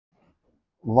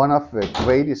one of the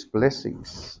greatest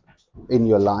blessings in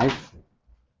your life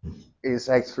is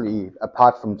actually,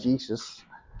 apart from Jesus,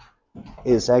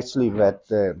 is actually that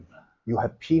you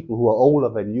have people who are older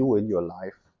than you in your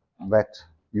life that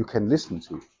you can listen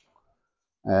to.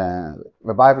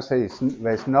 The Bible says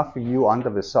there's nothing new under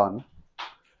the sun,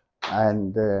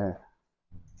 and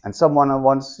someone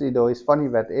once, it's funny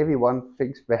that everyone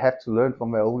thinks they have to learn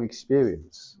from their own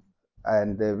experience,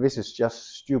 and this is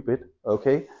just stupid.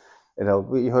 Okay,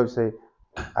 we heard say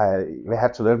they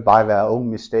have to learn by their own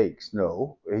mistakes.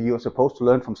 No, you're supposed to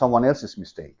learn from someone else's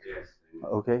mistake. Yes.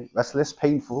 Okay, that's less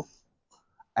painful,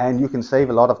 and you can save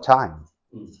a lot of time.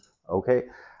 Okay,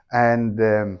 and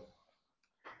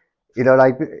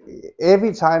like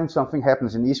every time something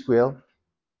happens in Israel,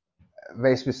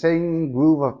 there's the same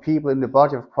group of people in the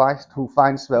body of Christ who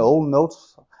finds their own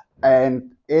notes,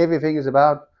 and everything is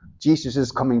about Jesus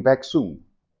is coming back soon.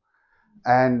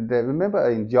 And remember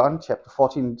in John chapter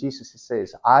 14, Jesus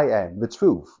says, I am the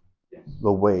truth,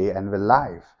 the way, and the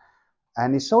life.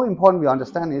 And it's so important we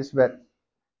understand is that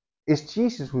it's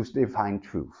Jesus who's defined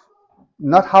truth,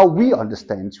 not how we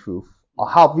understand truth or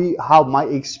how my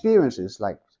experience is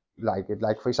like it.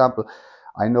 Like for example,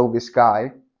 I know this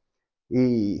guy.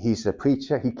 He's a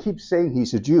preacher. He keeps saying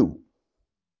he's a Jew,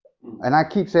 and I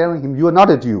keep telling him you're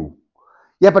not a Jew.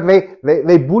 Yeah, but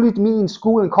they bullied me in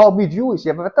school and called me Jewish.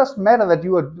 Yeah, but that doesn't matter that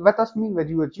you are. That doesn't mean that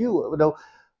you're a Jew.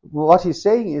 What he's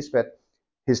saying is that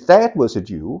his dad was a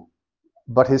Jew,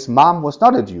 but his mom was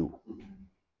not a Jew.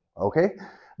 Okay,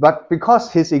 but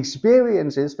because his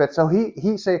experience is that, so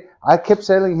he say, I kept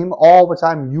telling him all the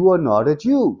time, you are not a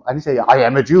Jew, and he say, I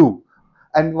am a Jew.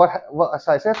 And what as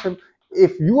I said to him,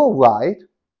 if you are right,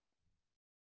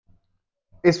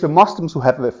 it's the Muslims who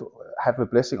have the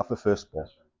blessing of the firstborn.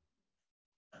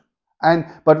 And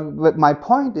but my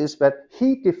point is that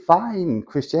he defined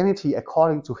Christianity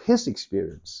according to his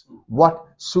experience, what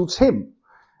suits him.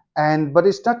 And but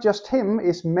it's not just him,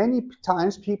 it's many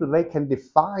times people they can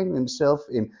define themselves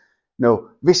in no,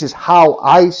 this is how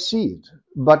I see it.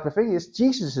 But the thing is,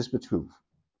 Jesus is the truth.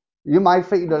 You might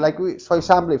think, like for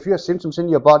example, if you have symptoms in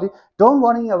your body, don't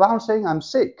running around saying I'm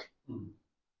sick.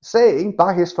 Saying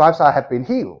by his stripes I have been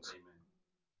healed.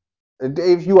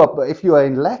 If you are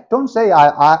in lack, don't say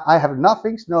I have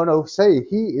nothing. No, say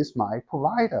he is my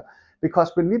provider.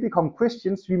 Because when we become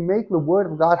Christians, we make the word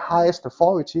of God highest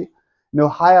authority,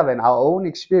 higher than our own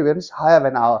experience, higher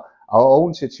than our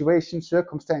own situation,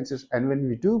 circumstances. And when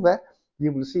we do that,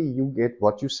 you will see you get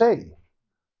what you say.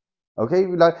 Okay,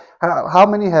 like how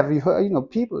many have you heard?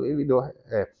 People.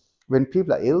 When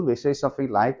people are ill, they say something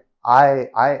like, "I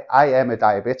am a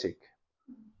diabetic.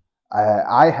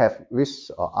 I have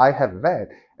this or I have that."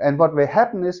 And what will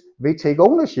happen is they take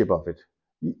ownership of it.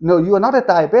 No, you are not a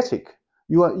diabetic.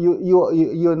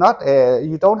 You're not.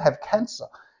 You don't have cancer.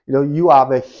 You are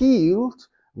the healed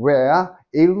where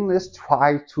illness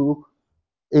try to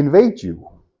invade you,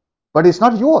 but it's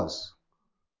not yours.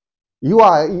 Your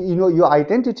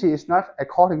identity is not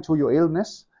according to your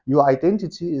illness. Your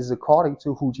identity is according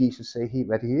to who Jesus say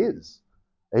that he is.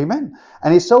 Amen.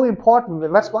 And it's so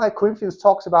important. That's why Corinthians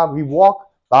talks about we walk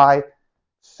by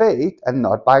faith and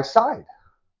not by sight.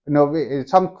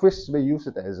 Some Christians may use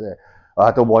it as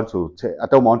I don't want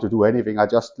to do anything. I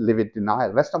just live in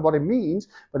denial. That's not what it means.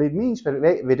 But it means that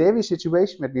with every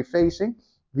situation that we're facing,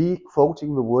 we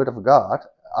quoting the word of God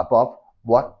above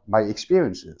what my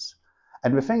experience is.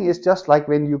 And the thing is, just like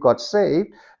when you got saved,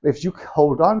 if you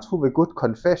hold on to the good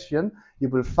confession, you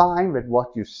will find that what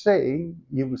you're saying,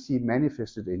 you will see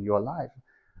manifested in your life.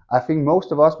 I think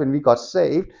most of us, when we got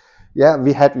saved, yeah,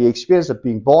 we had the experience of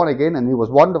being born again, and it was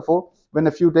wonderful. When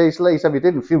a few days later we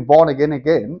didn't feel born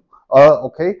again,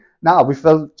 okay, now we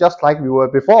felt just like we were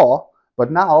before.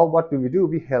 But now, what do?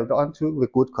 We held on to the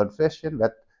good confession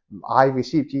that I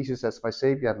received Jesus as my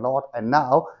Savior and Lord, and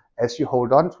now, as you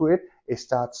hold on to it, it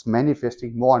starts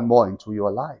manifesting more and more into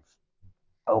your life.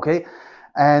 Okay,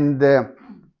 and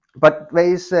but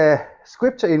there is a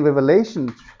scripture in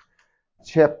Revelation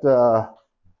chapter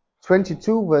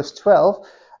 22 verse 12,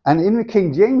 and in the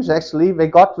King James actually they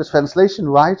got the translation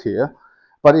right here,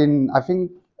 but in I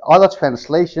think other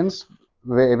translations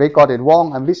they got it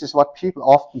wrong, and this is what people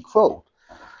often quote.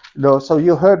 So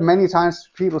you heard many times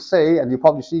people say, and you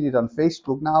probably see it on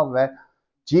Facebook now, that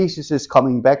Jesus is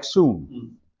coming back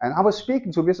soon. And I was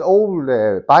speaking to this old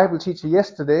Bible teacher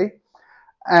yesterday,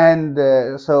 and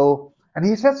and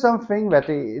he said something that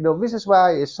this is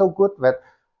why it's so good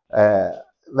uh,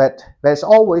 that there's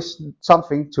always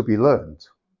something to be learned.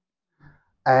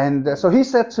 And so he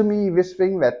said to me this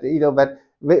thing that that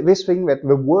this thing that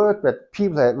the word that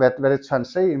people that it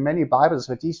translate in many Bibles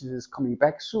that Jesus is coming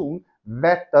back soon,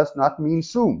 that does not mean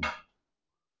soon.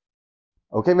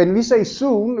 Okay, when we say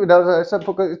soon,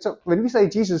 when we say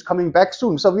Jesus is coming back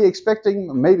soon, so we're expecting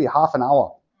maybe half an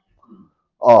hour.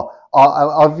 Or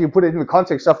if you put it in the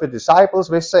context of the disciples,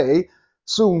 they say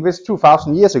soon was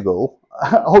 2,000 years ago.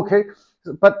 Okay,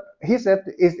 but he said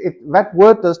that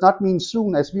word does not mean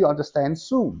soon as we understand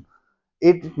soon.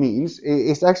 It means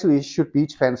it actually should be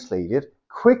translated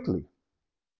quickly.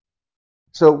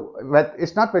 So that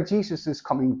it's not that Jesus is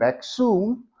coming back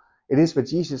soon, it is that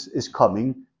Jesus is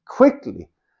coming quickly.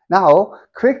 Now,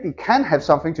 quickly can have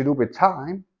something to do with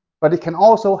time, but it can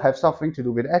also have something to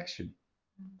do with action.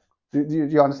 Do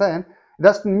you understand? It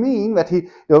doesn't mean that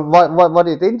what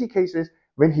it indicates is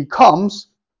when he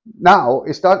comes, now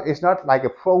it's not like a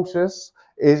process,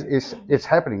 it's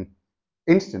happening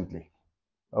instantly.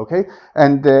 Okay?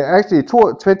 And actually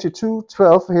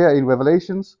 22:12 here in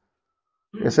Revelations,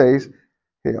 it says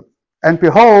here, and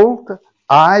behold,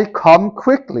 I come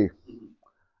quickly.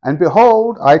 And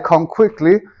behold, I come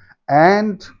quickly,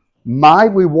 and my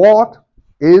reward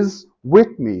is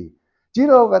with me. Do you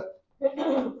know that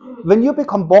when you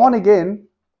become born again,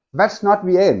 that's not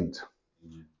the end.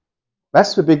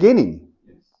 That's the beginning.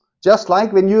 Just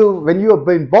like when you have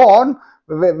been born,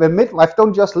 the midwife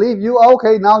don't just leave you.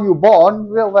 Okay, now you're born.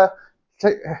 Well,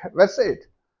 that's it.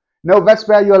 No, that's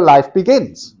where your life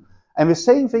begins. And the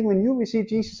same thing when you receive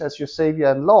Jesus as your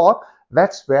Savior and Lord,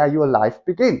 that's where your life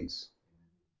begins.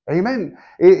 Amen.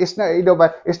 It's not,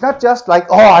 but it's not just like,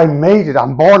 oh, I made it,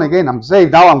 I'm born again, I'm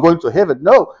saved, now I'm going to heaven.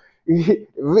 No,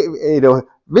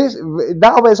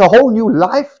 now there's a whole new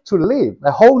life to live,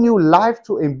 a whole new life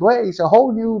to embrace, a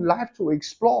whole new life to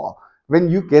explore when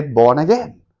you get born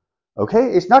again.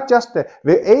 Okay, it's not just the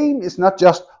aim is not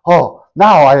just, oh,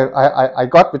 now I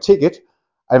got the ticket,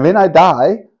 and when I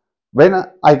die, when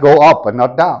I go up and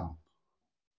not down.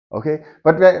 Okay,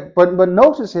 but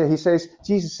notice here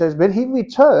Jesus says when he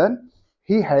returns,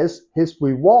 he has his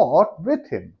reward with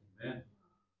him.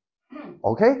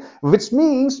 Okay, which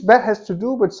means that has to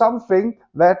do with something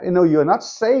that you're not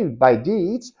saved by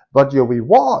deeds, but your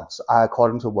rewards are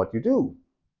according to what you do.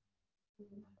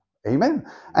 Amen.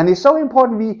 And it's so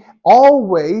important we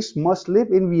always must live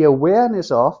in the awareness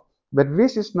of that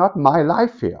this is not my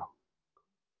life here.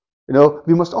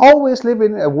 We must always live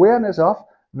in awareness of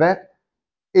that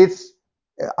it's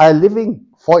living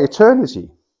for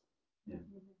eternity.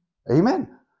 Amen.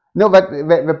 No, but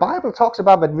the Bible talks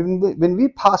about that when we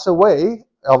pass away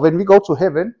or when we go to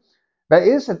heaven, there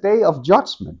is a day of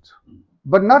judgment,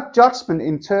 but not judgment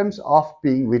in terms of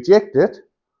being rejected.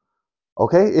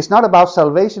 Okay, it's not about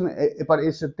salvation, but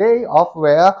it's a day of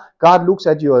where God looks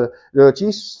at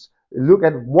Jesus look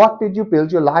at what did you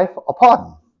build your life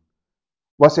upon?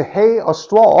 Was it hay or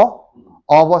straw,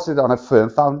 or was it on a firm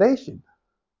foundation?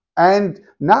 And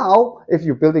now, if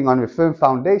you're building on a firm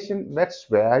foundation, that's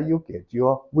where you get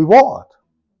your reward.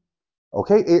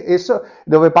 Okay,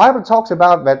 the Bible talks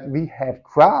about that we have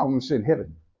crowns in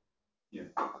heaven. Yeah.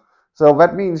 So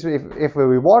that means if the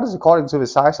reward is according to the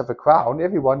size of a crown,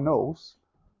 everyone knows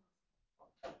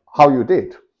how you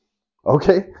did.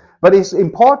 Okay, but it's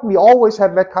important we always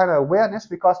have that kind of awareness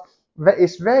because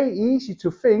it's very easy to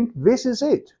think this is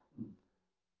it.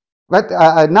 But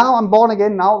now I'm born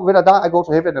again. Now when I die, I go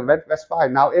to heaven, and that's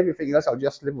fine. Now everything else, I'll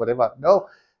just live whatever. No,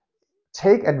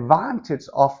 take advantage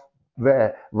of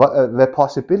the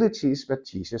possibilities that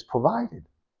Jesus provided.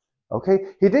 Okay,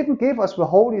 He didn't give us the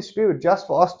Holy Spirit just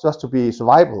for us just to be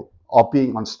survival or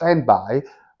being on standby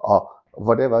or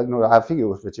whatever. I think it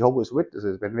was the Jehovah's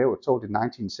Witnesses when they were told in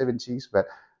 1970s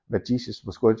that Jesus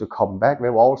was going to come back. They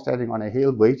were all standing on a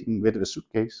hill waiting with a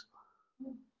suitcase.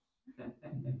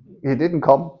 He didn't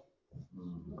come.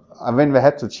 And then they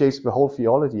had to change the whole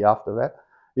theology after that.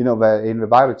 Where in the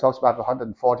Bible it talks about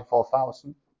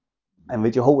 144,000. And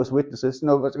with Jehovah's Witnesses,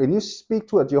 when you speak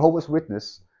to a Jehovah's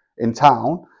Witness in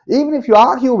town, even if you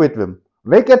argue with them,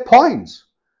 they get points.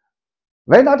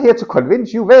 They're not here to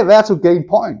convince you, they're there to gain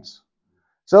points.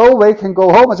 So they can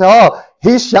go home and say, oh,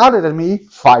 he shouted at me,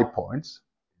 5 points.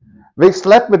 They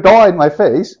slapped the door in my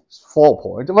face, 4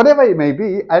 points, whatever it may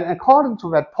be. And according to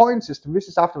that point system, this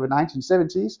is after the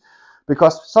 1970s,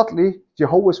 because suddenly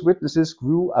Jehovah's Witnesses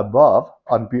grew above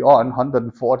and beyond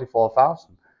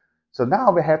 144,000. So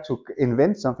now they had to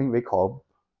invent something they call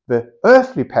the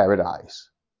earthly paradise.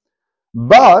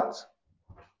 But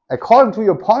according to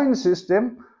your point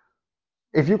system,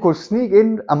 if you could sneak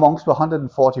in amongst the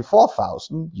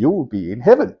 144,000, you will be in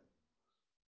heaven.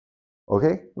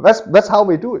 Okay, that's how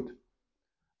we do it.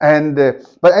 And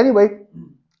but anyway,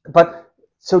 but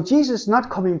So Jesus is not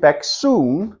coming back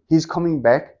soon, he's coming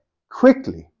back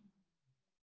quickly.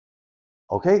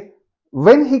 Okay?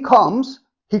 When he comes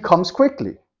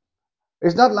quickly.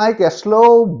 It's not like a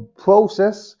slow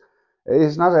process.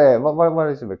 It's not a, what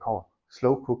is it called?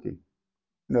 Slow cooking.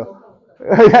 No.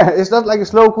 Yeah, it's not like a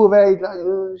slow cook where like,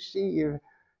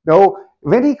 no,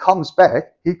 when he comes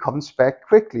back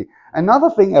quickly.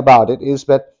 Another thing about it is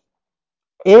that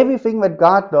everything that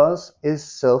God does is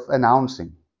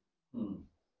self-announcing.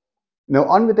 Now,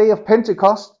 on the day of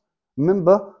Pentecost,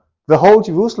 remember, the whole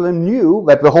Jerusalem knew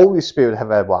that the Holy Spirit had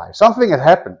arrived. Something had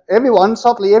happened.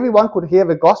 Suddenly everyone could hear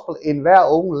the gospel in their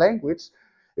own language.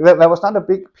 There was not a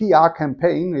big PR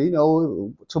campaign,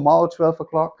 tomorrow 12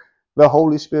 o'clock, the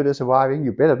Holy Spirit is arriving,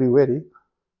 you better be ready.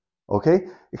 Okay?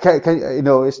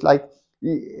 It's like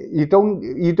you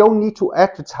don't need to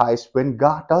advertise when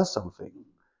God does something.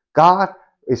 God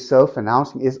is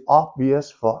self-announcing, is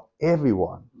obvious for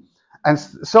everyone. And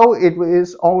so it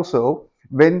is also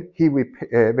when he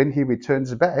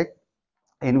returns back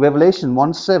in Revelation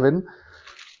 1:7.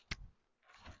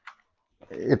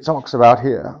 It talks about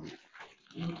here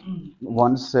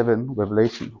 1:7,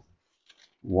 Revelation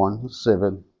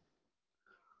 1:7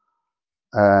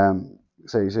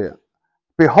 says here,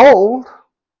 "Behold,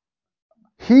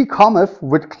 he cometh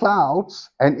with clouds,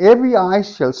 and every eye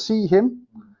shall see him,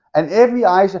 and every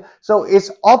eye shall." So it's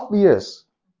obvious.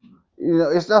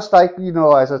 It's just like,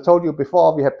 as I told you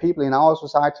before, we have people in our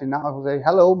society now who say,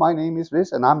 "Hello, my name is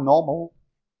this, and I'm normal."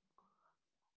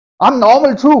 I'm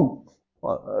normal too.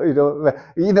 Well, what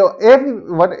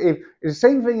if the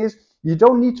same thing is, you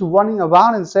don't need to running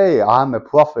around and say I'm a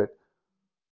prophet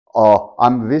or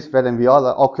I'm this, that, and the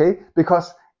other. Okay,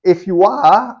 because if you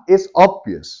are, it's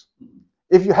obvious.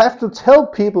 If you have to tell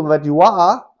people that you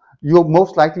are, you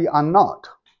most likely are not.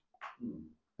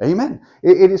 Amen.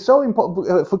 It is so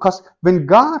important because when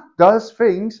God does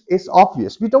things, it's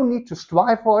obvious. We don't need to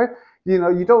strive for it.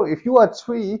 You don't. If you are a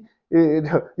tree, you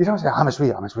don't say, "I'm a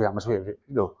tree, I'm a tree, I'm a tree."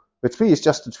 The tree is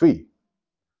just a tree.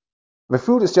 The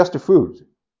fruit is just a fruit.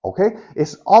 Okay,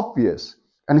 it's obvious.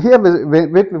 And here,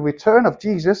 with the return of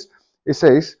Jesus, it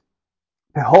says,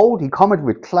 "Behold, he cometh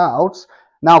with clouds."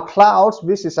 Now, clouds.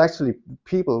 This is actually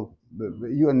people,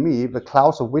 you and me, the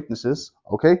clouds of witnesses.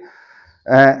 Okay.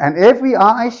 And every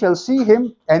eye shall see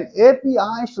him, and every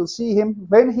eye shall see him.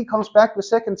 When he comes back the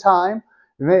second time,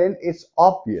 then it's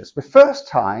obvious. The first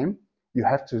time, you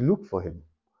have to look for him.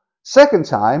 Second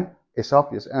time, it's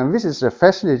obvious. And this is a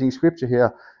fascinating scripture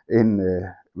here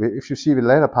if you see the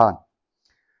latter part.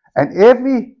 And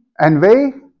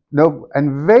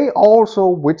they also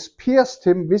which pierced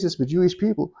him, this is the Jewish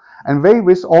people, and they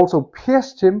which also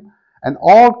pierced him, and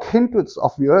all kindreds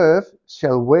of the earth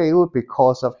shall wail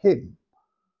because of him.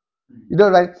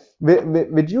 Like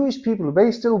the Jewish people,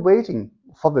 they're still waiting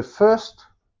for the first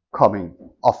coming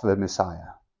of the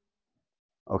Messiah.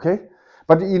 Okay?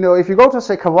 But if you go to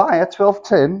Zechariah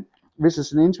 12:10, this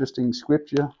is an interesting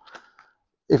scripture.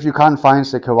 If you can't find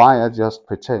Zechariah, just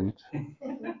pretend.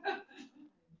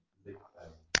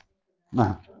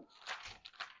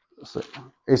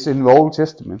 It's in the Old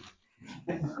Testament.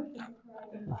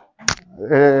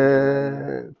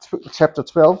 Chapter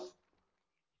 12.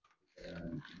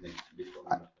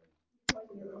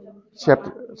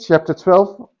 Chapter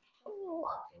 12.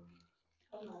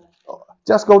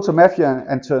 Just go to Matthew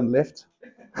and turn left.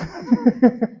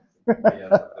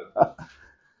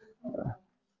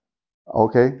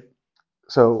 Okay.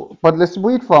 So, but let's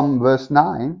read from verse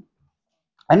 9.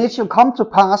 "And it shall come to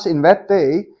pass in that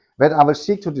day that I will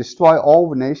seek to destroy all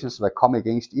the nations that come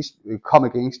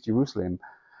against Jerusalem.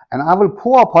 And I will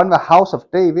pour upon the house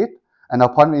of David and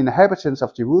upon the inhabitants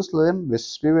of Jerusalem the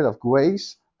spirit of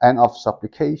grace and of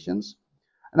supplications."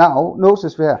 Now,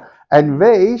 notice there, "and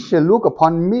they shall look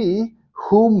upon me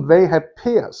whom they have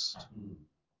pierced.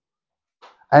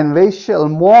 And they shall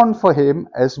mourn for him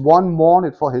as one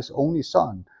mourneth for his only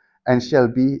son, and shall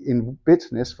be in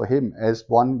bitterness for him as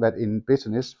one that in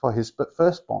bitterness for his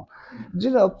firstborn."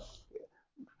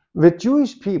 The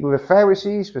Jewish people, the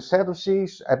Pharisees, the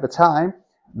Sadducees at the time,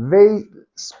 they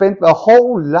spent their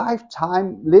whole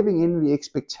lifetime living in the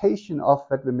expectation of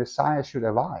that the Messiah should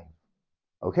arrive.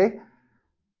 Okay?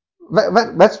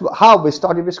 That's how they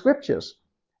study the scriptures.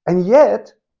 And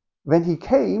yet, when he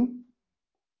came,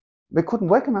 they couldn't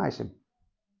recognize him.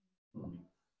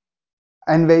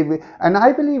 And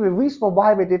I believe the reason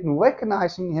why they didn't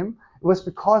recognize him was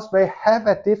because they have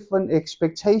a different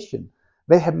expectation.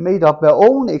 They have made up their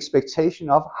own expectation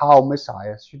of how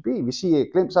Messiah should be. We see a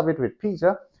glimpse of it with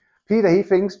Peter. Peter, he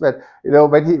thinks that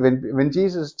when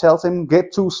Jesus tells him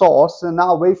get two swords, and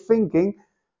now they're thinking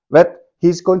that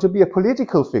he's going to be a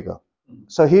political figure.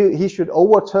 So he should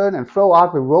overturn and throw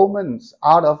out the Romans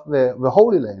out of the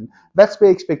Holy Land. That's the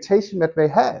expectation that they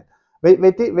had. They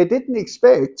didn't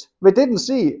expect, they didn't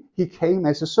see he came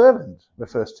as a servant the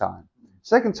first time.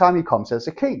 Second time he comes as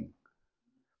a king.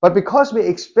 But because we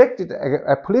expected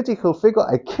a political figure,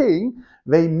 a king,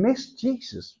 they missed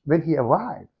Jesus when he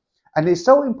arrived. And it's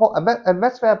so important, and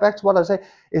that's where back to what I say,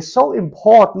 it's so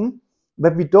important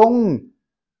that we don't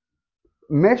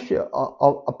measure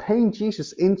or paint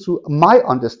Jesus into my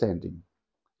understanding.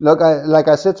 Like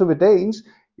I said to the Danes,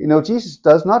 Jesus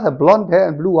does not have blonde hair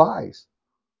and blue eyes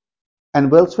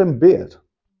and well-trimmed beard,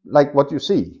 like what you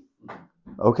see.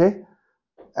 Okay,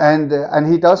 and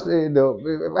he does.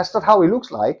 That's not how he looks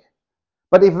like.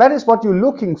 But if that is what you're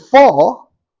looking for,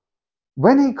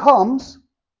 when he comes,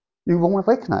 you won't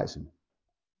recognize him.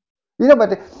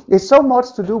 But it's so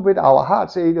much to do with our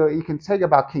hearts. You can take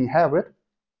about King Herod.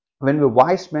 When the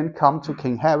wise men come to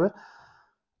King Herod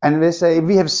and they say,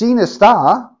 "We have seen a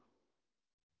star.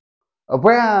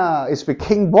 Where is the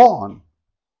king born?"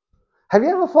 Have you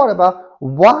ever thought about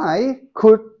why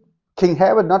could King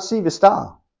Herod not see the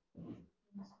star?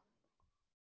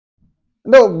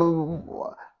 No,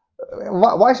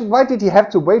 why did he have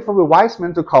to wait for the wise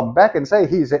men to come back and say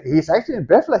he's actually in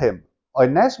Bethlehem or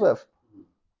in Nazareth?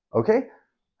 Okay,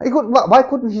 why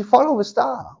couldn't he follow the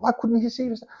star? Why couldn't he see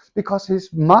the star? Because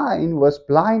his mind was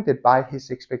blinded by his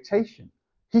expectation.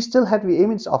 He still had the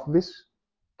image of this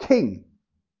king.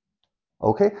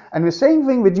 Okay, and the same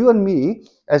thing with you and me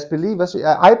as believers.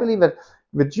 I believe that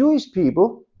the Jewish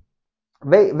people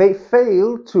they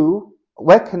fail to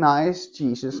recognize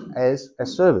Jesus as a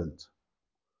servant.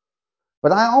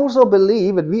 But I also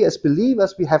believe that we as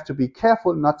believers we have to be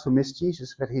careful not to miss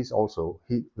Jesus, that he's also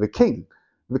the king.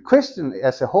 The Christian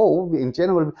as a whole, in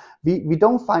general, we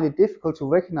don't find it difficult to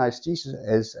recognize Jesus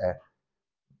as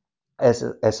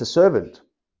a servant.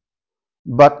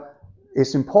 But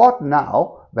it's important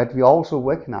now that we also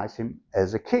recognize him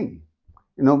as a king.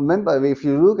 Remember, if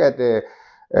you look at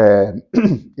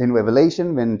in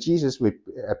Revelation, when Jesus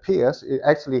appears,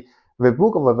 actually, the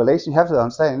book of Revelation, you have to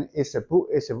understand, it's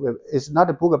not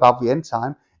a book about the end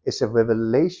time, it's a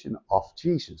revelation of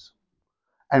Jesus.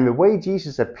 And the way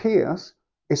Jesus appears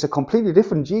is a completely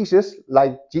different Jesus,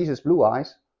 like Jesus' blue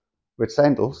eyes with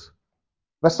sandals.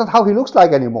 That's not how he looks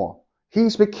like anymore.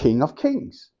 He's the King of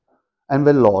Kings and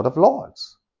the Lord of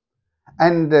Lords.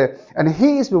 And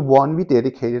he is the one we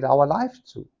dedicated our life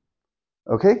to.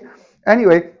 Okay?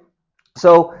 Anyway,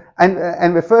 so,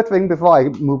 and the third thing before I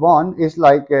move on is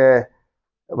like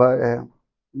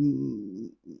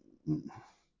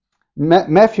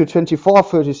Matthew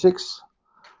 24:36.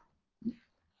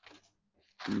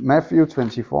 Matthew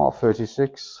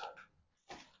 24:36.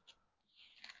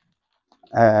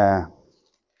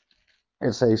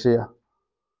 It says here.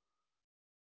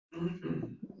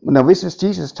 Now this is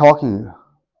Jesus talking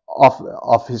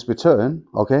of his return.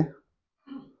 Okay.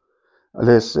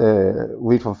 Let's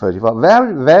read from 34.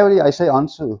 Verily, verily, I say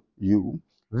unto you,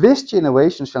 this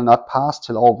generation shall not pass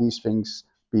till all these things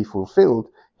be fulfilled.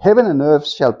 Heaven and earth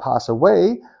shall pass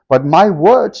away, but my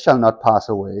word shall not pass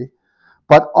away.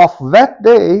 But of that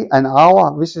day and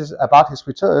hour, this is about his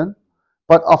return,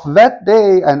 but of that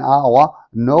day and hour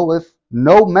knoweth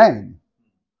no man.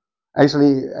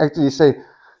 Actually say,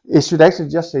 it should actually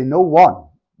just say no one.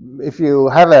 If you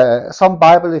have some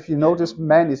Bible, if you notice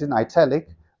man is in italic,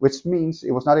 which means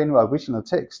it was not in the original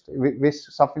text.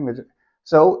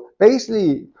 So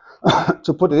basically,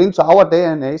 to put it into our day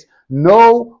and age,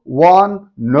 no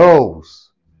one knows.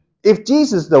 If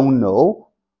Jesus don't know,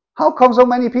 how come so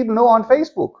many people know on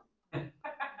Facebook?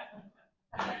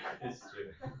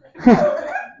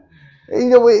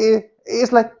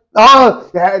 It's like, oh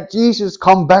yeah, Jesus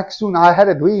come back soon. I had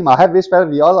a dream. I had this, that,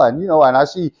 and the other, and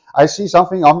I see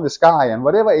something on the sky, and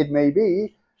whatever it may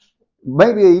be.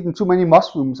 Maybe eating too many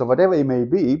mushrooms or whatever it may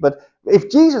be. But if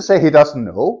Jesus say he doesn't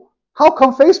know, how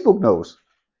come Facebook knows?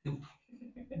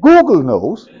 Google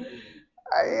knows,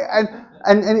 and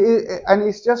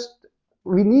it's just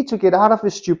we need to get out of the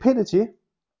stupidity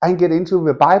and get into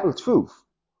the Bible truth.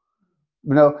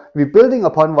 We're building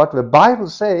upon what the Bible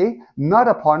say, not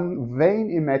upon vain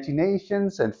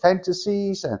imaginations and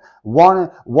fantasies and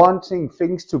wanting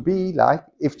things to be like.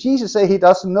 If Jesus say he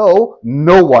doesn't know,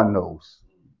 no one knows.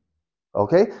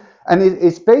 Okay, and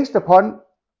it's based upon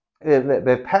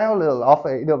the parallel of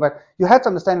but you have to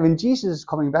understand when Jesus is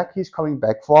coming back, he's coming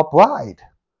back for a bride.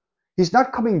 He's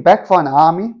not coming back for an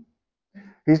army.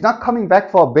 He's not coming back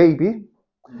for a baby.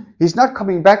 He's not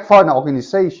coming back for an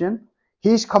organization.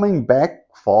 He's coming back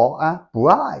for a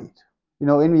bride. In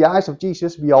the eyes of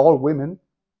Jesus, we are all women.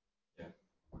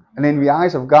 And in the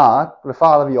eyes of God, the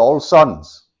Father, we are all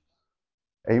sons.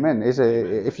 Amen.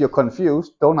 If you're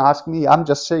confused, don't ask me. I'm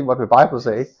just saying what the Bible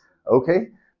says. Okay?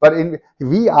 But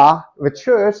the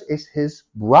church is his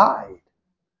bride.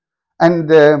 And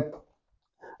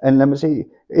let me see.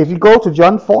 If you go to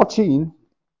John 14,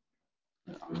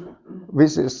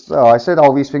 this is, I said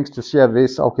all these things to share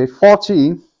this. Okay,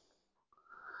 14.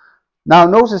 Now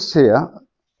notice here,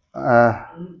 uh,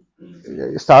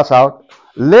 it starts out,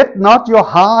 let not your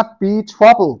heart be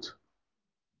troubled.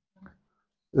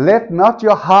 Let not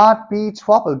your heart be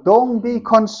troubled. Don't be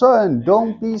concerned.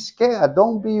 Don't be scared.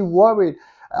 Don't be worried.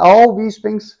 All these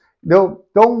things, no,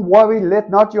 don't worry. Let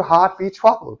not your heart be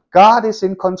troubled. God is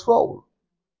in control.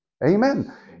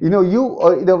 Amen.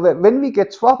 When we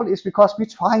get troubled, it's because we're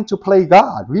trying to play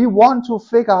God. We want to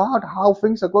figure out how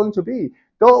things are going to be.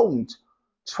 Don't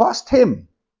trust Him.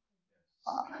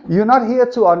 You're not here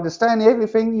to understand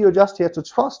everything. You're just here to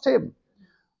trust Him.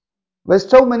 There's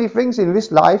so many things in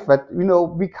this life that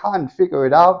we can't figure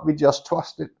it out. We just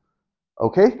trust it.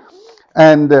 Okay,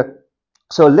 and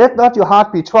so let not your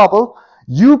heart be troubled.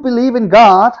 You believe in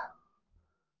God,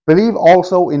 believe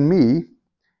also in me.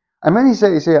 And then he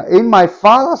says here, in my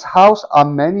Father's house are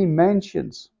many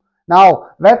mansions. Now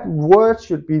that word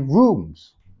should be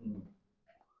rooms.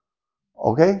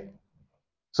 Okay,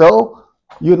 so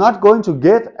you're not going to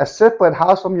get a separate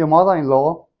house from your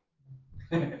mother-in-law.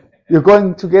 You're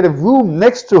going to get a room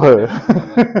next to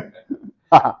her.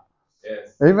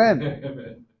 Yes.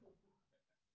 Amen.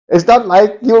 It's not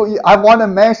like I want a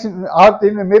mansion out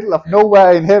in the middle of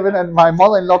nowhere in heaven, and my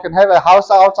mother-in-law can have a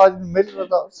house outside in the middle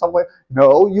of somewhere.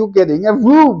 No, you're getting a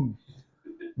room.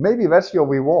 Maybe that's your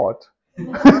reward.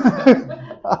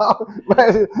 how,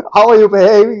 how are you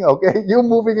behaving? Okay, you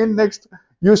moving in next.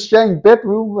 You sharing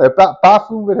bedroom,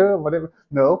 bathroom with her, whatever.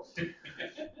 No,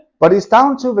 but it's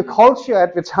down to the culture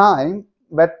at the time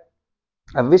that.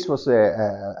 And this was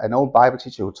an old Bible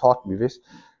teacher who taught me this.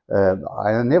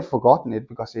 I have never forgotten it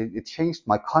because it changed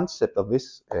my concept of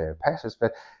this passage.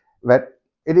 That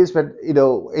it is that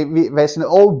there's an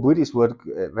old British word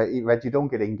that you don't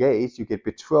get engaged, you get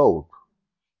betrothed.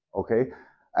 Okay,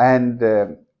 and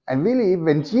really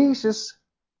when Jesus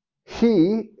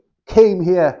he came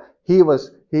here, he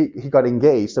got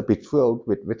engaged or betrothed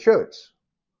with the church.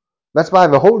 That's why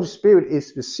the Holy Spirit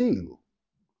is the seal.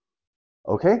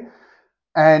 Okay,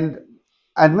 and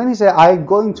when he said, I'm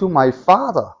going to my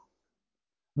Father,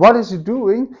 what is he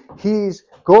doing? He's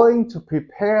going to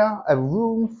prepare a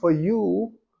room for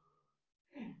you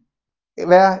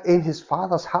there in his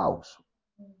Father's house.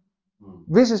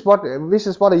 This is what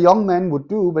a young man would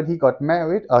do when he got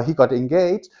married or he got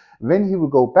engaged. When he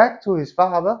would go back to his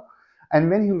father, and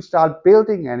when he would start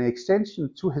building an extension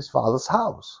to his father's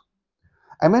house.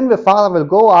 And then the father will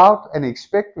go out and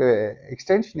expect the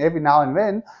extension every now and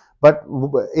then, but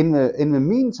in the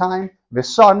meantime, the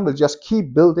son will just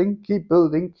keep building, keep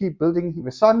building, keep building.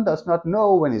 The son does not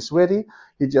know when it's ready.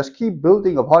 He just keep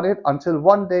building upon it until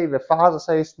one day the father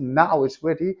says, now it's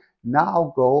ready.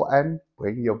 Now go and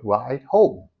bring your bride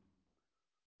home.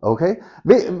 Okay,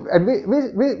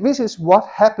 this is what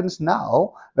happens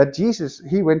now that Jesus,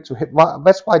 he went to heaven.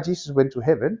 That's why Jesus went to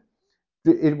heaven.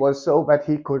 It was so that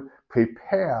he could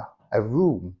prepare a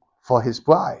room for his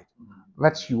bride.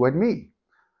 That's you and me.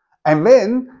 And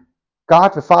then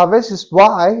God the Father, this is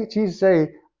why Jesus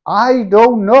say, I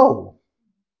don't know.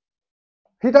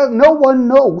 No one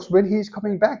knows when he's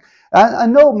coming back. And I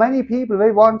know many people,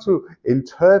 they want to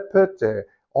interpret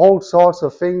all sorts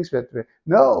of things.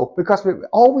 No, because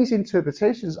all these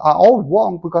interpretations are all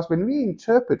wrong, because when we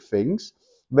interpret things,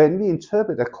 when we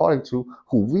interpret according to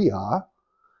who we are,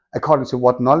 according to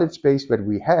what knowledge base that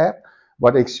we have,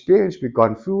 what experience we've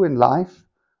gone through in life,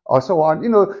 or so on.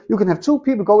 You can have two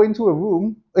people go into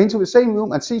the same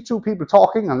room, and see two people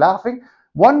talking and laughing.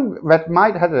 One that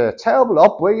might have a terrible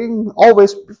upbringing,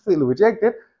 always feel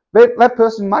rejected, that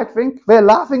person might think they're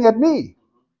laughing at me.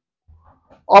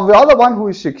 Or the other one who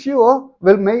is secure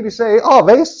will maybe say, oh,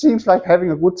 they seems like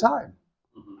having a good time.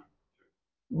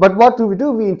 But what do?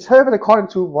 We interpret according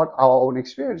to what our own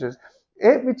experience is.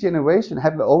 Every generation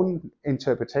have their own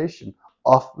interpretation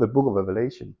of the book of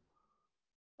Revelation.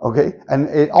 Okay, and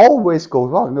it always goes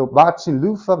wrong. Martin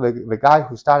Luther, the guy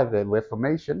who started the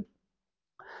Reformation,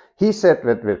 he said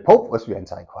that the Pope was the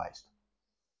Antichrist.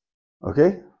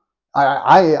 Okay,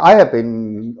 I have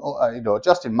been,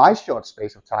 just in my short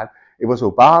space of time, it was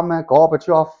Obama,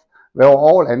 Gorbachev. They were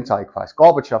all Antichrist.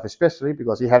 Gorbachev especially,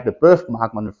 because he had the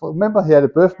birthmark on the forehead. Remember, he had a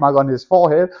birthmark on his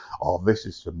forehead. Oh, this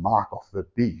is the mark of the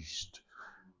beast.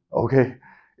 Okay,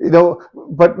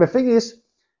 but the thing is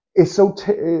so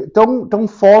don't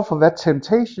fall for that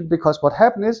temptation, because what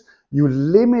happens is you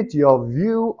limit your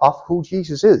view of who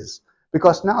Jesus is.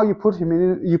 Because now you put him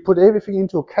in, you put everything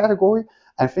into a category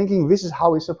and thinking this is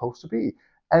how it's supposed to be.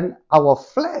 And our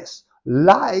flesh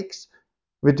likes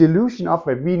the delusion of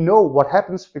that we know what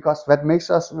happens, because that gives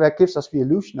us the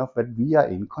illusion of that we are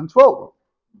in control.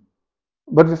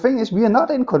 But the thing is, we are not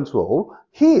in control.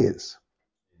 He is.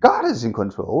 God is in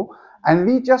control. And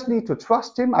we just need to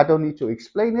trust him. I don't need to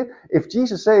explain it. If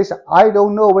Jesus says, I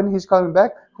don't know when he's coming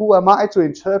back, who am I to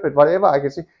interpret whatever I can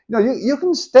see? You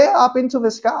can stare up into the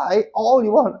sky all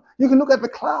you want. You can look at the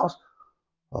clouds.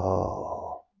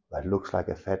 Oh, that looks like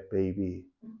a fat baby.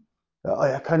 Oh,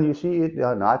 yeah, can you see it?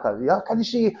 Yeah, no, I can't. Yeah, can you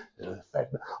see it?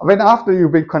 Then after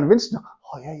you've been convinced,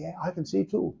 oh yeah, I can see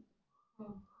too.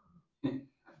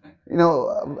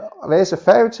 There's a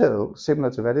fairy tale similar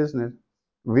to that, isn't it?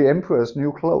 The Emperor's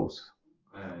New Clothes.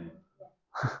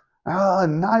 Ah,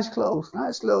 nice clothes,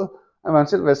 nice clothes. And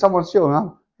when someone's showing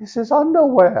up, he says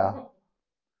underwear.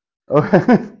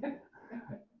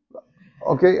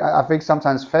 Okay, I think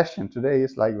sometimes fashion today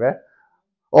is like that.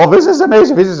 Oh, this is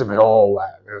amazing, this is amazing. Oh,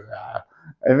 wow.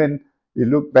 And then you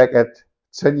look back at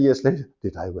 10 years later,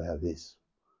 did I wear this?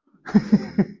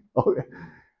 Okay.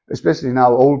 Especially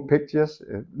now, old pictures.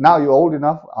 Now you're old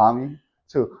enough, Army,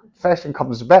 so fashion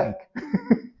comes back.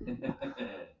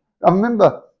 I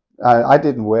remember I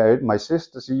didn't wear it. My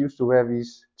sister, she used to wear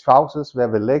these trousers where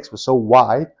the legs were so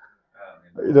wide,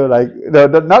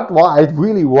 not wide,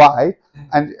 really wide,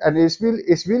 and it's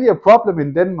really a problem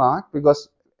in Denmark because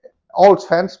all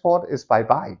transport is by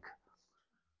bike.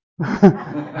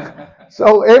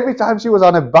 So every time she was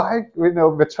on a bike,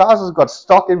 the trousers got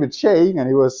stuck in the chain, and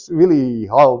it was really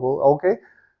horrible. Okay,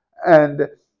 and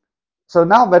so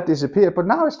now that disappeared, but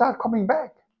now it started coming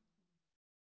back.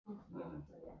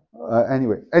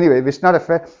 Anyway, it's not a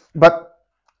threat, but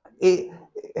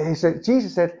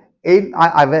Jesus said, there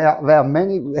are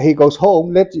many. He goes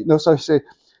home. So he said,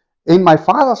 in my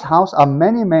Father's house are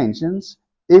many mansions.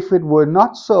 If it were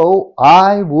not so,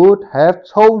 I would have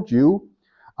told you.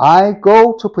 I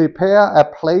go to prepare a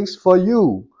place for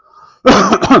you.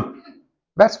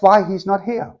 That's why he's not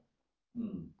here.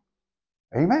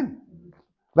 Amen.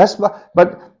 That's why,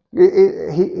 but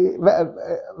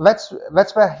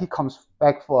that's where he comes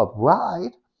back for a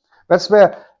bride. That's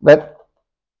where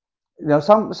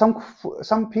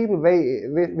some people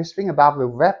this thing about the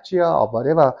rapture or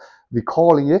whatever we're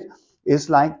calling it is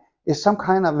like is some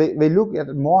kind of they look at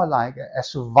it more like a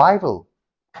survival.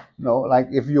 Like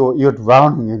if you're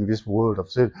drowning in this world of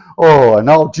sin. Oh, and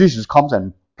now Jesus comes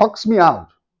and plucks me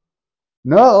out.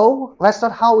 No, that's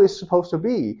not how it's supposed to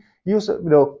be. You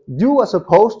are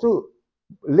supposed to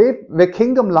live the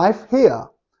kingdom life here.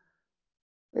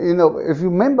 If you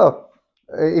remember,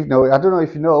 I don't know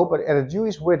if you know, but at a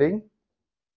Jewish wedding,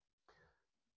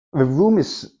 the room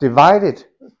is divided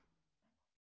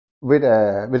with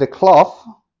a cloth,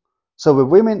 so the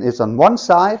women is on one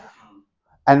side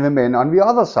and the men on the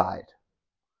other side,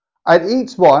 and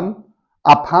each one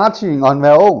are partying on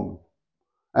their own.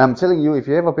 And I'm telling you, if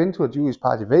you ever been to a Jewish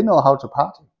party, they know how to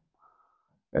party.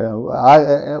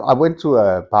 I went to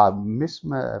a bar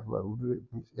mitzvah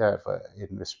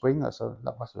in the spring or so.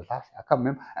 That was the last. I can't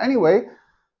remember. Anyway,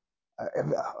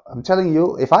 I'm telling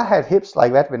you, if I had hips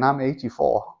like that when I'm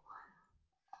 84,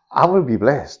 I will be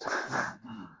blessed.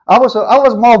 I was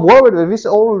more worried with this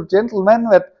old gentleman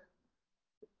that,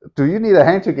 do you need a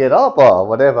hand to get up or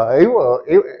whatever?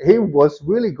 He was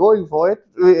really going for it.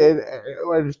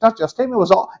 It's not just him. It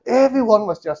was everyone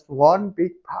was just one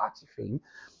big party thing.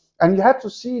 And you have to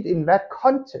see it in that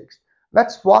context.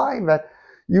 That's why that's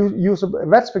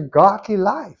the godly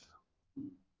life.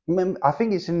 I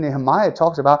think it's in Nehemiah. It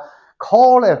talks about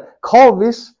call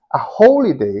this a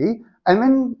holy day, and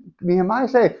then Nehemiah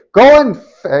said, go and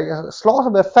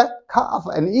slaughter the fat calf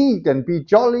and eat and be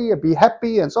jolly and be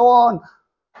happy and so on.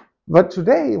 But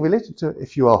today we listen to,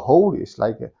 if you are holy, it's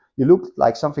like you look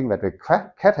like something that the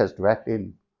cat has dragged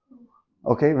in.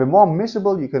 Okay, the more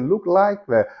miserable you can look like,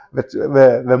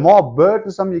 the more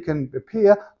burdensome you can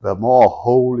appear, the more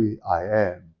holy I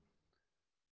am.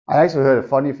 I actually heard a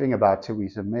funny thing about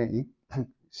Theresa May.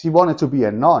 She wanted to be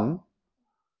a nun,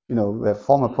 the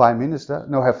former prime minister.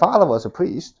 No, her father was a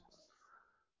priest,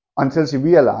 until she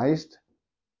realized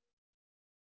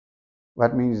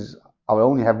that means I will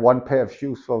only have one pair of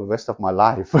shoes for the rest of my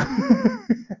life.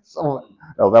 So,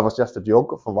 that was just a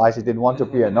joke for why she didn't want to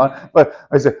be a nun. But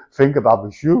I said, think about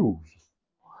the shoes.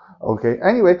 Okay,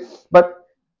 anyway, but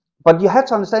you have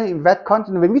to understand, in that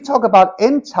continent, when we talk about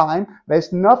end time,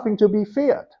 there's nothing to be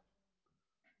feared.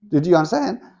 Did you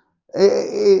understand?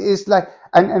 It's like,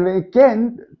 and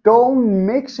again, don't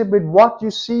mix it with what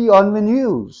you see on the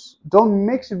news. Don't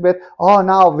mix it with, oh,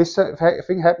 now this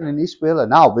thing happened in Israel, and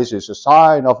now this is a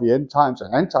sign of the end times,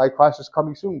 and Antichrist is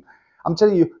coming soon. I'm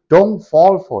telling you, don't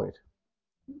fall for it,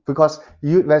 because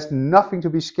there's nothing to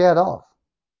be scared of.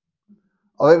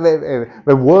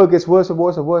 The world gets worse and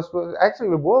worse and worse. Actually,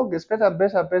 the world gets better and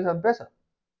better and better and better.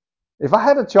 If I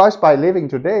had a choice by living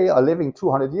today or living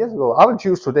 200 years ago, I would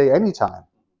choose today anytime.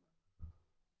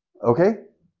 Okay?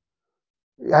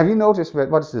 Have you noticed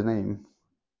what is his name?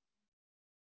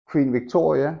 Queen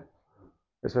Victoria?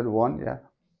 Is that the one? Yeah.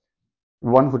 The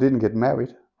one who didn't get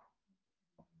married.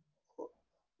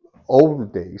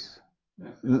 Old days.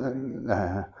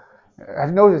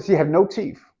 I've noticed she had no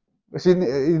teeth. She,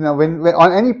 when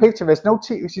on any picture there's no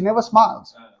teeth, she never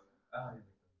smiles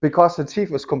because her teeth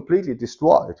was completely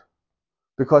destroyed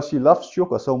because she loved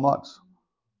sugar so much.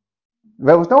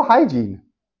 There was no hygiene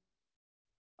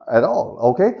at all.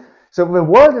 Okay, so the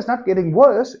world is not getting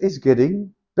worse; it's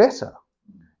getting better.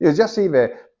 You just see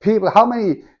the people. How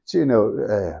many? The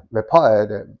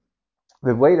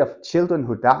rate of children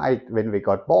who died when they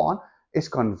got born is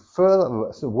gone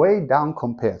further, so way down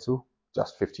compared to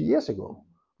just 50 years ago.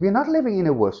 We're not living in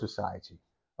a worse society.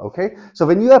 Okay, so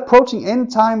when you're approaching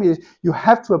end time, you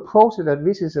have to approach it that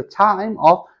this is a time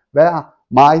of where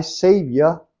my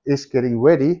Savior is getting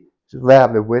ready to wear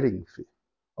the wedding feast.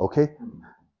 Okay,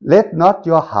 let not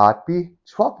your heart be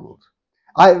troubled.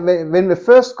 When the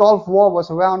first Gulf War was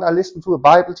around, I listened to a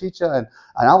Bible teacher, and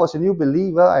I was a new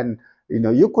believer, and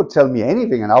you could tell me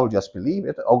anything, and I would just believe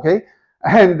it. Okay,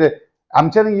 and I'm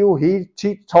telling you, he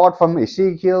taught from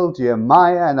Ezekiel,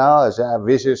 Jeremiah, and others.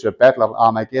 This is the battle of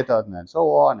Armageddon, and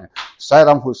so on. And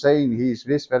Saddam Hussein, he's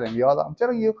this, that, and the other. I'm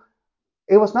telling you,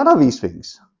 it was none of these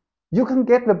things. You can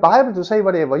get the Bible to say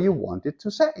whatever you want it to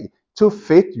say to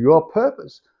fit your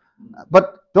purpose.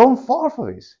 But don't fall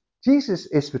for this. Jesus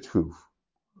is the truth.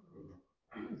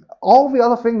 All the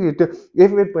other things you do,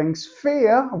 if it brings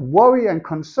fear, worry, and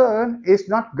concern, is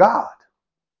not God.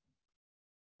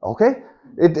 Okay?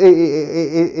 You have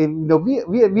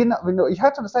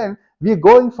to understand, we are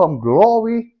going from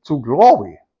glory to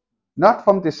glory, not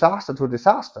from disaster to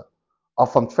disaster, or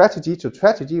from tragedy to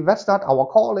tragedy. That's not our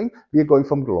calling. We are going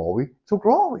from glory to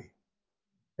glory.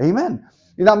 Amen.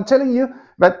 I'm telling you,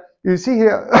 but you see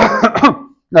here,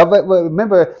 now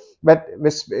remember that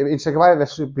in Zechariah the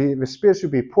Spirit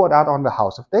should be poured out on the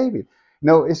house of David.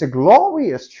 No, it's a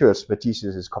glorious church that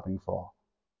Jesus is coming for.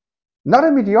 Not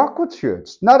a mediocre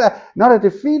church, not a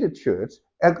defeated church.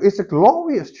 It's a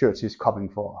glorious church he's coming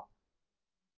for.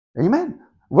 Amen.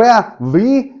 Where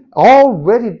we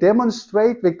already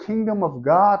demonstrate the kingdom of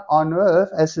God on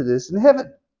earth as it is in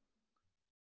heaven.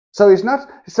 So it's not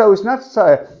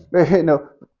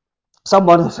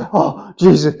someone will say, "Oh,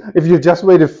 Jesus, if you just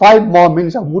waited 5 more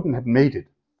minutes, I wouldn't have made it."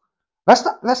 That's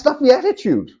not the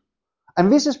attitude.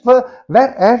 And this is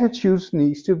that attitude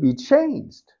needs to be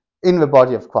changed in the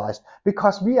body of Christ,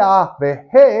 because we are the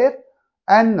head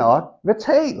and not the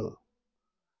tail.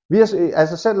 As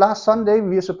I said last Sunday,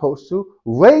 we are supposed to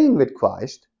reign with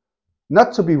Christ,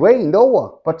 not to be reigned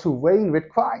over, but to reign with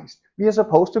Christ. We are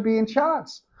supposed to be in charge.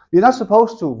 We're not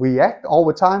supposed to react all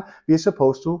the time. We're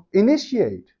supposed to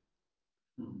initiate.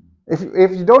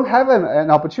 If you don't have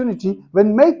an opportunity,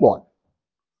 then make one.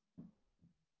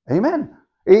 Amen.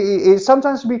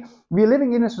 Sometimes we're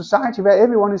living in a society where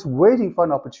everyone is waiting for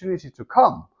an opportunity to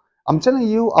come. I'm telling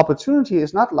you, opportunity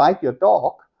is not like your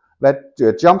dog that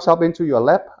jumps up into your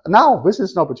lap. Now, this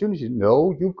is an opportunity.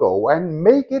 No, you go and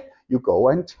make it. You go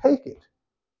and take it.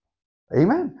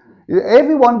 Amen.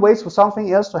 Everyone waits for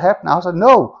something else to happen. I said,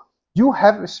 no, you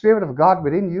have the Spirit of God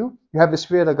within you. You have the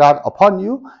Spirit of God upon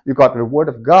you. You got the Word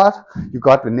of God. You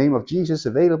got the name of Jesus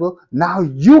available. Now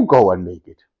you go and make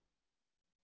it.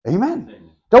 Amen.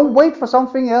 Don't wait for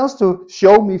something else to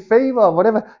show me favor or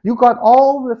whatever. You got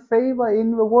all the favor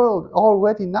in the world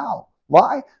already now.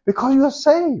 Why? Because you are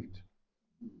saved.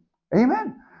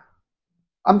 Amen.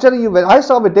 I'm telling you, when I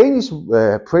saw the Danish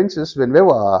princes when they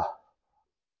were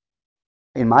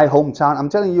in my hometown, I'm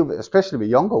telling you, especially the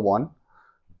younger one,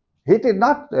 he did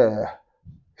not,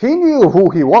 he knew who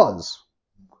he was.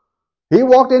 He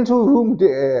walked into a room,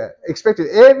 expected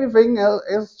everything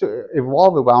else to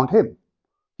evolve around him.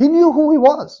 He knew who he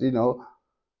was,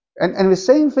 And the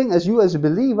same thing as you as a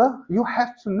believer, you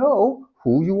have to know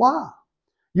who you are.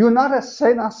 You're not a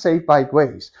sinner saved by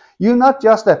grace. You're not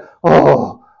just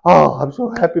I'm so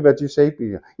happy that you saved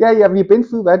me. Yeah, we've been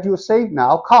through that. You're saved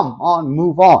now. Come on,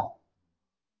 move on.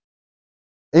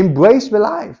 Embrace the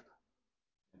life.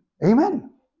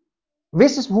 Amen.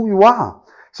 This is who you are.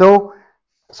 So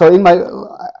in my,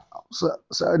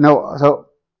 so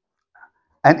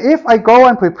And if I go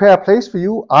and prepare a place for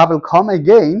you, I will come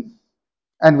again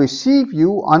and receive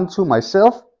you unto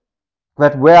myself,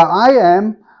 that where I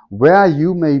am, where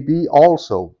you may be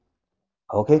also.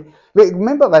 Okay?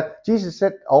 Remember that Jesus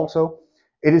said also,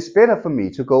 it is better for me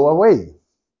to go away.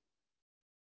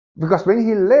 Because when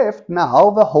he left, now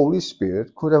the Holy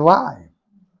Spirit could arrive.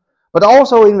 But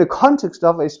also in the context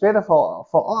of it's better for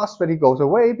us when he goes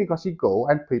away because he go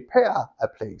and prepare a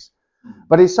place.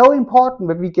 But it's so important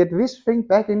that we get this thing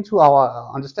back into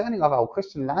our understanding of our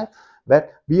Christian life,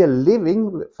 that we are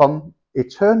living from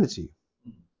eternity.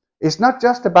 It's not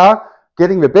just about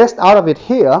getting the best out of it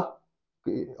here.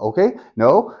 Okay,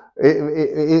 no,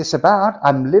 it's about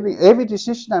I'm living. Every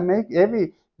decision I make,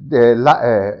 every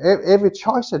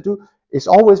choice I do, is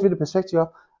always with the perspective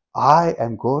of I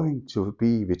am going to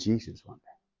be with Jesus one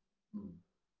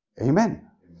day. Amen.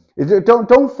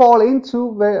 Don't fall into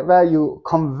where you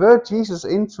convert Jesus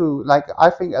into, like I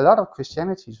think a lot of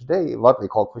Christianity today, what they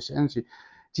call Christianity,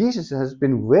 Jesus has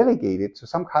been relegated to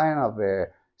some kind of a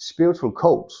spiritual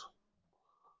coach.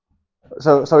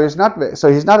 So he's not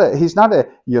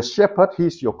your shepherd,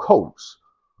 he's your coach.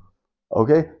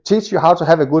 Okay, teach you how to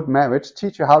have a good marriage,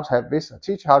 teach you how to have this,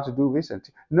 teach you how to do this.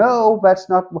 No, that's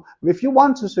not. If you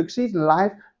want to succeed in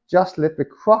life, just let the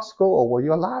cross go over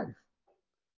your life.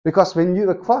 Because when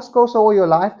the cross goes over your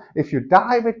life, if you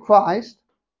die with Christ,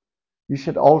 you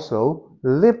should also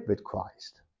live with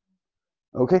Christ.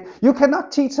 Okay, you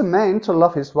cannot teach a man to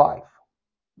love his wife.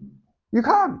 You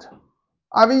can't.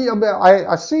 I mean,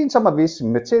 I've seen some of this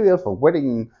material for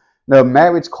wedding,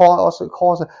 marriage course.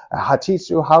 I teach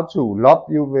you how to love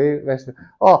you.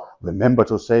 Oh, remember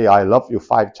to say I love you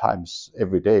 5 times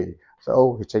every day.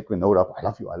 So you take the note up. I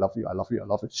love you. I love you. I love you. I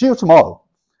love you. See you tomorrow.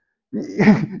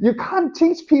 You can't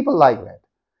teach people like that.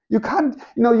 You can't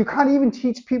even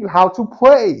teach people how to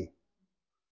pray.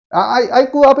 I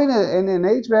grew up in an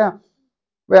age where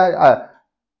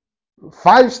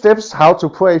 5 steps how to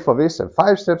pray for this and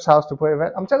 5 steps how to pray for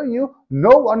that. I'm telling you,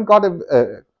 no one got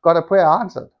a prayer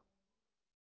answered,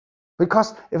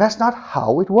 because that's not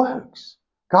how it works.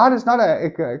 God is not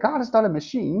a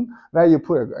machine where you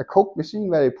put a Coke machine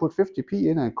where you put 50p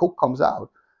in and Coke comes out.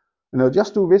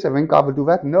 Just do this and then God will do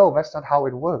that. No, that's not how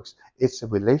it works. It's a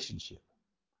relationship.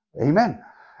 Amen.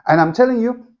 And I'm telling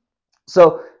you,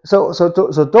 so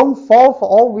don't fall for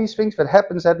all these things that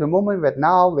happens at the moment, that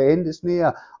now the end is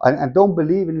near, and don't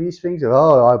believe in these things.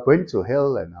 Oh, I've been to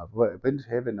hell and I've been to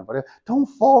heaven and whatever. Don't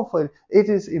fall for it. It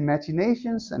is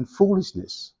imaginations and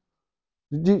foolishness.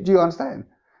 Do you understand?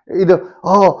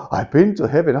 Oh, I've been to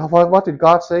heaven. Oh, what did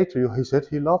God say to you? He said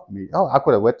he loved me. Oh, I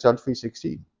could have read John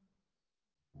 3:16.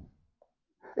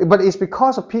 But it's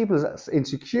because of people's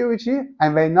insecurity,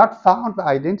 and they not found the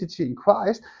identity in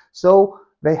Christ, so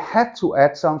they had to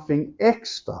add something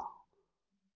extra,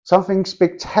 something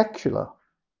spectacular.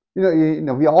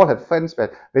 We all have friends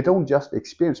that they don't just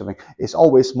experience something. It's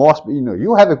always more.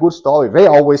 You have a good story, they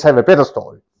always have a better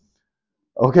story.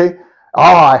 Okay. Oh,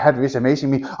 I had this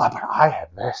amazing meal. Oh, but I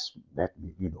have this, that,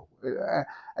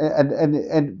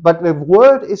 but the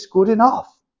word is good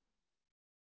enough.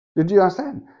 Did you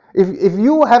understand? If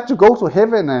you have to go to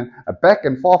heaven and back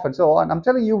and forth and so on, I'm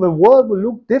telling you, the world will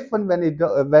look different when it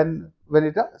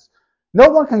does. No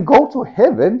one can go to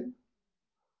heaven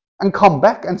and come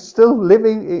back and still live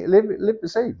the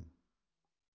same.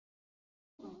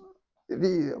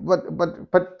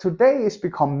 But today it's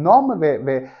become normal.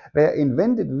 They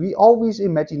invented all these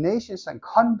imaginations and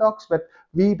conducts that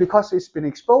because it's been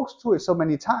exposed to it so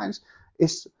many times,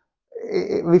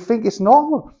 we think it's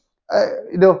normal.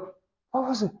 What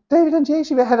was it? David and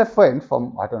JC, they had a friend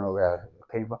from, I don't know where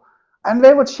it came from, and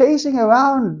they were chasing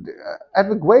around at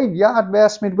the graveyard where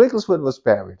Smith Wigglesworth was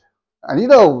buried. And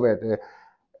in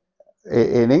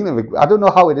England, I don't know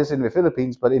how it is in the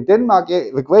Philippines, but in Denmark,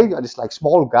 the graveyard is like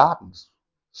small gardens,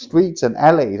 streets and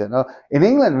alleys. In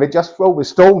England, they just throw the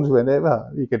stones whenever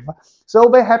you can find. So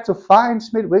they had to find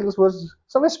Smith Wigglesworth.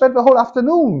 So they spent the whole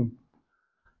afternoon.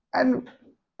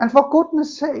 And for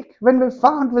goodness sake, when we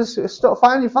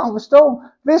finally found the stone,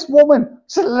 this woman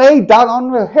laid down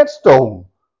on the headstone.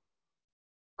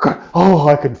 Oh,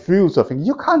 I can feel something.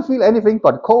 You can't feel anything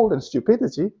but cold and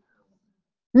stupidity.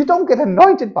 You don't get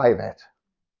anointed by that.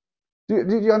 Do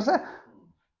you understand?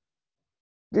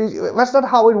 That's not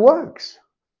how it works.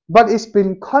 But it's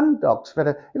been conduct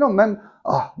that,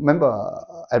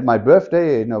 remember at my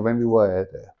birthday, when we were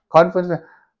at the conference,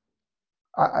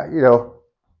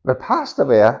 the pastor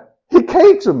there, he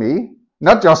came to me,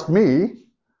 not just me,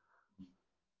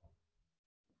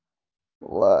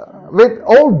 with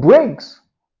old bricks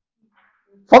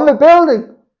from the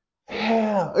building.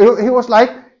 Yeah, it was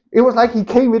like he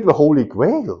came with the Holy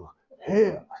Grail.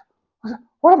 here. I said,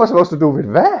 what am I supposed to do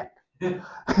with that? It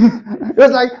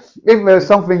was like if there's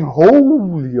something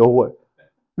holy or what.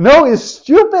 No, it's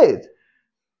stupid.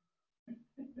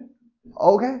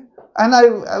 Okay?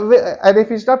 And if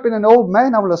he's not been an old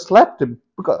man, I would have slapped him.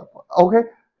 Because, okay?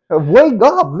 Wake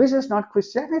up. This is not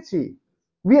Christianity.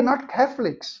 We are not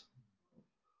Catholics.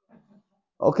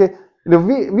 Okay?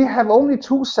 We have only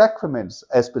two sacraments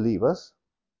as believers.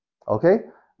 Okay?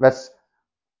 That's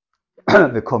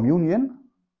the communion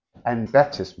and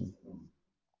baptism.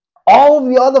 All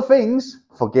the other things,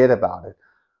 forget about it.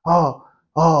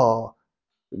 Oh,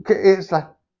 it's like,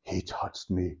 he touched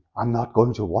me. I'm not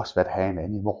going to wash that hand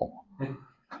anymore.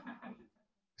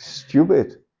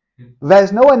 Stupid.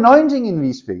 There's no anointing in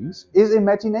these things. It's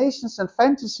imaginations and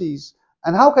fantasies.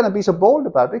 And how can I be so bold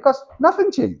about it? Because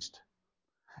nothing changed.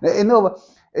 You know,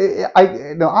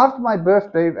 after my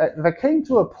birthday, there came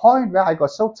to a point where I got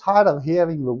so tired of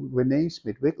hearing Renee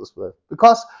Smith Wigglesworth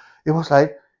because it was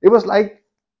like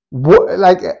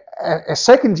a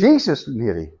second Jesus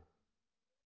nearly.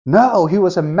 No, he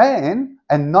was a man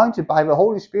anointed by the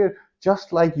Holy Spirit,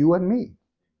 just like you and me.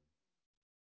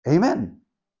 Amen.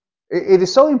 It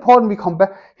is so important we come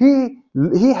back. He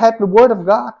had the Word of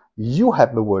God. You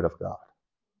have the Word of God.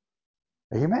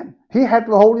 Amen. He had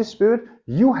the Holy Spirit.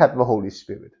 You have the Holy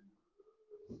Spirit.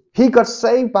 He got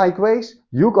saved by grace.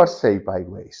 You got saved by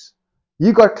grace.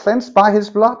 You got cleansed by His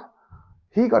blood.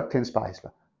 He got cleansed by His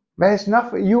blood. There is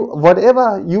nothing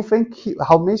whatever you think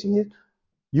how amazing He is,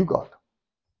 you got.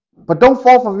 But don't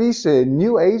fall for these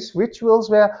New Age rituals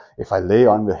where if I lay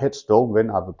on the headstone, then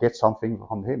I will get something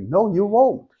from Him. No, you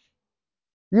won't.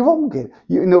 You won't get.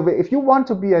 If you want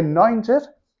to be anointed,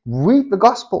 read the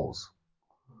Gospels.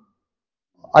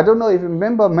 I don't know if you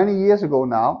remember many years ago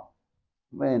now,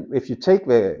 if you take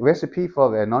the recipe for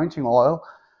the anointing oil,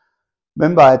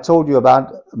 remember I told you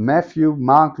about Matthew,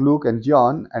 Mark, Luke, and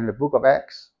John, and the book of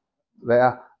Acts,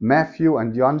 where Matthew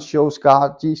and John shows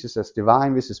God, Jesus as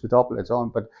divine. This is the double and so on.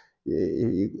 But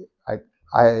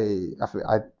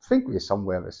I think we're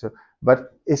somewhere.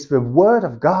 But it's the Word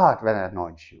of God that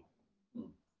anoints you.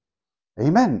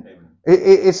 Amen.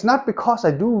 It's not because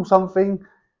I do something.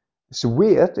 It's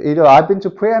weird. I've been to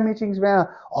prayer meetings where,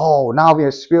 now we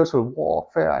have spiritual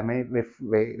warfare. I mean,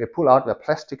 they pull out the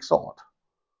plastic sword.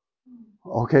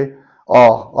 Okay?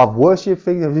 Or of worship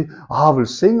things. I will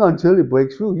sing until it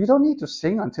breaks through. You don't need to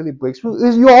sing until it breaks through.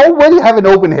 You already have an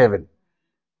open heaven.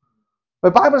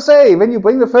 The Bible says when you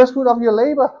bring the first fruit of your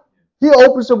labor, He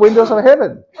opens the windows of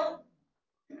heaven.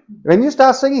 When you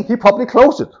start singing, He probably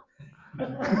closes it.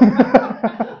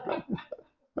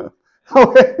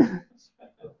 Okay?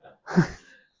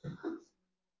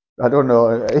 I don't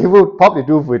know. He will probably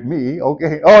do it with me.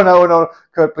 Okay. Oh no,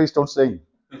 Kurt, please don't sing.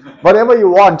 Whatever you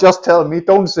want, just tell me.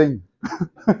 Don't sing.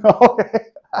 Okay.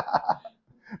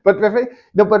 But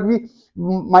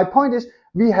my point is,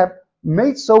 we have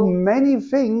made so many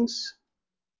things,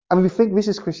 and we think this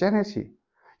is Christianity.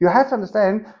 You have to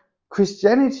understand,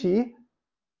 Christianity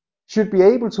should be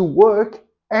able to work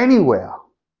anywhere.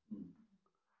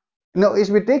 It's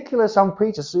ridiculous. Some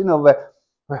preachers,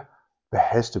 there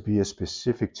has to be a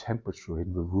specific temperature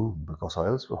in the room because or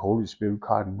else the Holy Spirit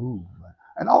can't move,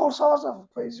 and all sorts of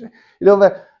crazy.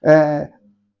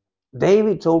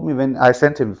 David told me when I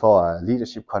sent him for a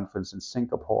leadership conference in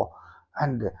Singapore,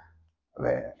 and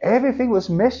everything was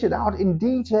measured out in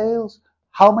details.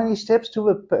 How many steps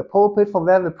to the pulpit from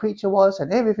where the preacher was,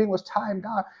 and everything was timed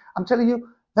out. I'm telling you,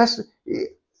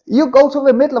 you go to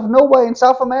the middle of nowhere in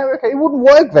South America, it wouldn't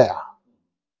work there.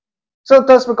 So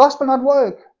does the gospel not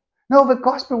work? No, the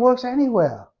gospel works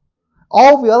anywhere.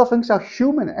 All the other things are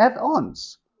human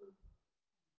add-ons.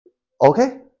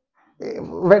 Okay?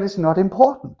 That is not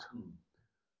important.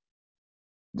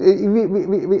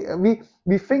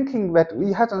 We thinking that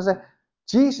we have to understand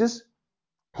Jesus,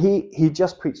 he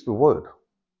just preached the word.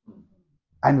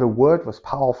 And the word was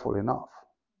powerful enough.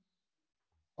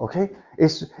 Okay?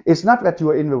 It's not that you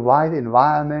are in the right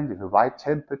environment, in the right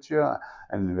temperature,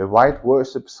 and the right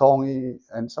worship song,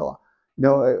 and so on.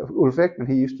 Ulf Ekman,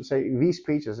 he used to say, these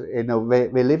preachers, they're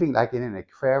living like in an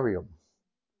aquarium.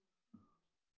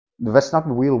 That's not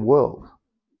the real world.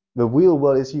 The real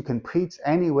world is you can preach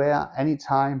anywhere,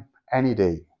 anytime, any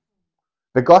day.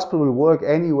 The gospel will work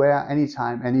anywhere,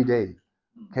 anytime, any day.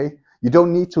 Okay? You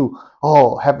don't need to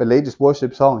have the latest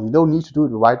worship song. You don't need to do it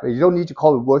the right way. You don't need to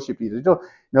call it worship leader.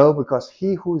 No, because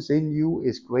he who's in you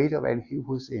is greater than he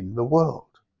who's in the world.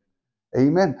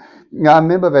 Amen. Now, I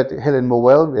remember that Helen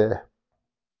Mowell,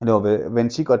 when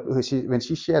she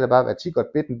shared about that she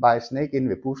got bitten by a snake in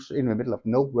the bush in the middle of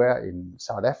nowhere in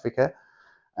South Africa,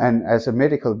 and as a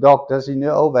medical doctor, she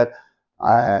knew that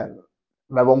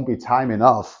there won't be time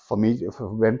enough for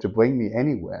them to bring me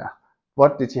anywhere.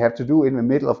 What did he have to do in the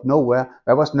middle of nowhere?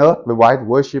 There was not the right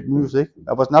worship music.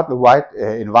 There was not the right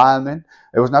environment.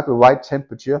 There was not the right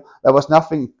temperature. There was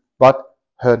nothing but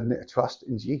her trust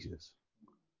in Jesus.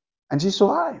 And she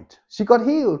survived. She got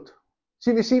healed.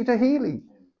 She received a healing.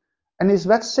 And it's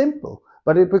that simple.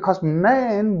 But because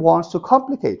man wants to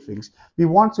complicate things. We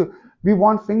want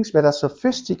things that are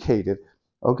sophisticated.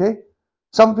 Okay?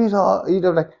 Some people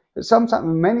are sometimes,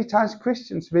 many times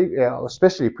Christians,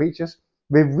 especially preachers,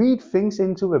 they read things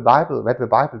into the Bible that the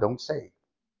Bible don't say.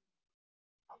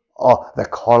 Or the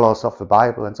colors of the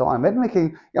Bible and so on.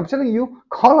 I'm telling you,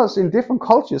 colors in different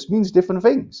cultures means different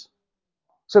things.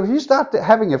 So if you start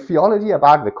having a theology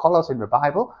about the colors in the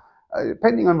Bible,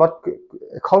 depending on what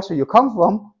culture you come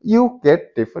from, you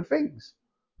get different things.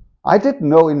 I didn't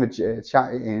know in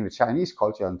the Chinese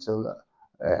culture until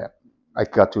I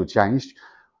got to Chinese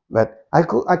that I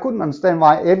couldn't understand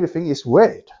why everything is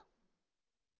red.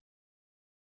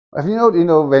 If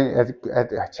when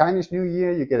at Chinese New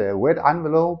Year you get a red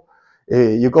envelope,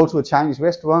 you go to a Chinese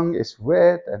restaurant, it's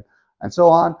red and so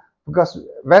on, because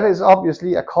that is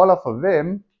obviously a color for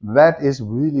them that is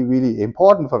really, really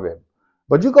important for them.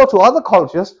 But you go to other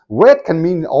cultures, red can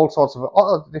mean all sorts of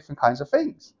other different kinds of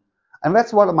things. And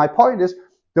that's what my point is,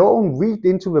 don't read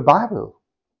into the Bible.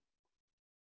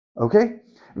 Okay?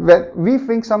 That we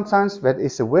think sometimes that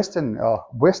it's a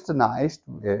westernized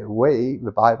way,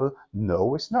 the Bible.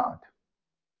 No, it's not.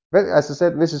 But as I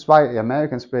said, this is why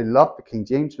Americans really love the King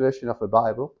James Version of the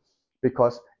Bible,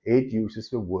 because it uses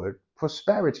the word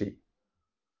prosperity.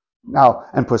 Now,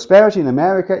 and prosperity in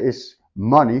America is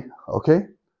money, okay?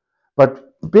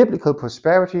 But biblical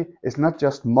prosperity is not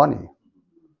just money.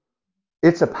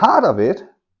 It's a part of it,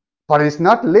 but it's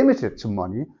not limited to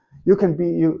money.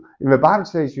 The Bible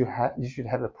says you should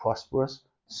have a prosperous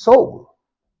soul.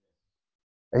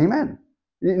 Amen.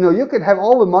 You could have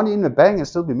all the money in the bank and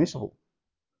still be miserable.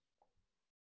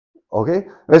 Okay,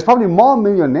 there's probably more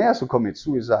millionaires who commit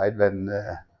suicide than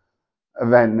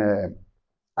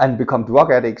and become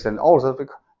drug addicts and also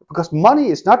because money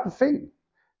is not the thing.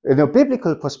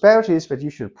 Biblical prosperity is that you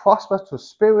should prosper to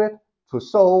spirit, to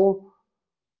soul,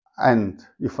 and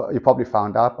you probably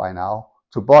found out by now,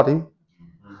 to body.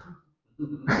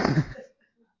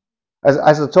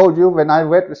 As I told you when I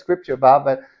read the scripture about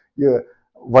that,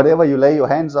 whatever you lay your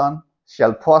hands on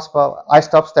shall prosper. I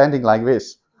stopped standing like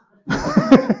this.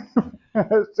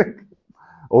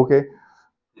 Okay.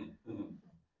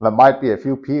 There might be a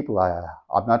few people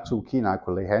I'm not too keen. I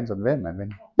could lay hands on them and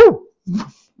then, woo!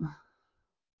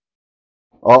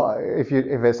 Or if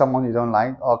there's someone you don't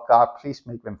like, oh God, please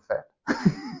make them fat.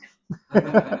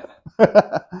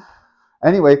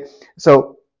 Anyway,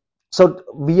 so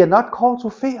we are not called to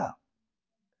fear.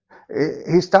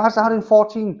 He starts out in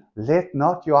 14. Let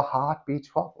not your heart be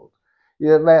troubled.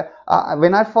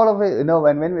 When I follow it,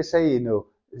 when we say, you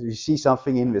see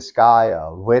something in the sky,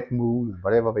 a red moon,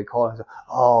 whatever we call it,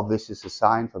 oh, this is a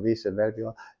sign for this and that.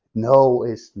 No,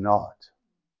 it's not.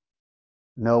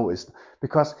 No, it's not.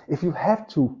 Because if you have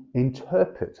to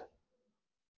interpret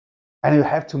and you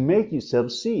have to make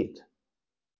yourself see it,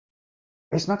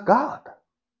 it's not God.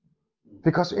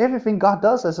 Because everything God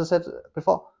does, as I said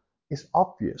before, is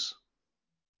obvious.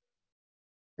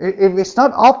 If it's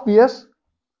not obvious,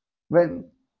 when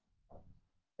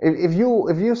if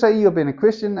you say you've been a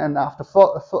Christian and after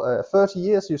 30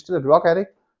 years you're still a drug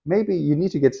addict, maybe you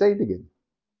need to get saved again.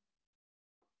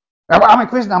 I'm a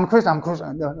Christian.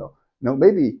 No,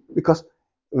 maybe because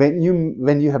when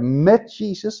you have met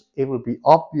Jesus, it will be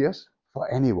obvious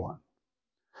for anyone.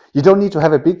 You don't need to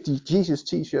have a big Jesus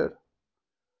T-shirt.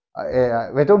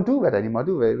 They don't do that anymore,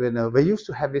 do they? They used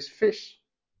to have this fish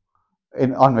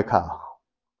on the car.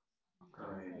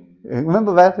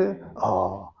 Remember that?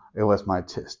 Oh, it was my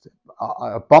test.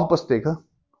 A bumper sticker.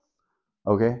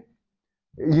 Okay,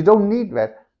 you don't need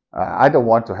that. I don't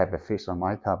want to have a fish on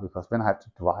my car because then I have to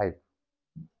drive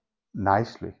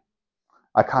nicely.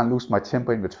 I can't lose my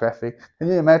temper in the traffic. Can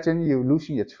you imagine you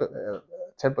losing your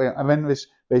temper and then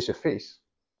there's a fish?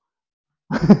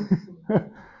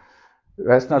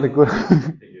 That's not a good.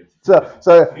 So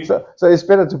it's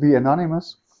better to be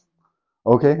anonymous,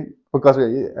 okay? Because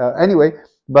anyway,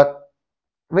 but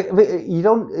you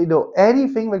don't,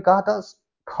 anything that God does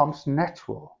comes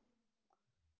natural.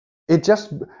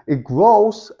 It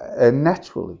grows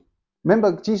naturally.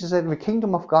 Remember, Jesus said the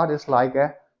kingdom of God is like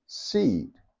a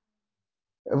seed.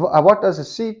 What does a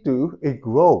seed do? It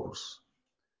grows.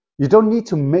 You don't need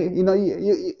to make,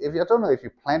 if I don't know if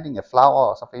you're planting a flower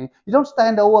or something, you don't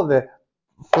stand over the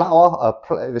flower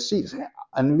or the seeds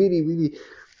and really, really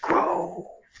grow.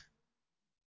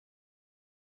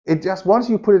 It just, once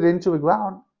you put it into the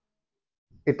ground,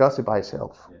 it does it by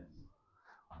itself.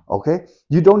 Okay?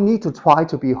 You don't need to try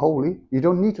to be holy. You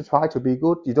don't need to try to be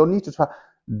good. You don't need to try.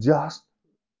 Just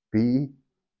be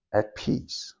at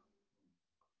peace.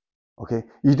 Okay?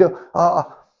 You don't.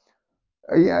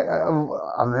 Yeah,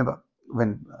 I remember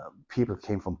when people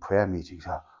came from prayer meetings.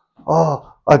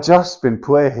 I've just been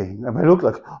praying, and I look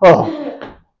like,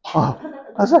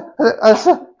 I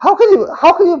said, how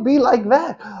can you be like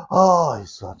that? Oh,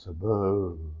 it's such a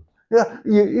bird. Yeah,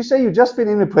 you say you just been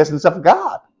in the presence of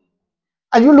God,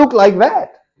 and you look like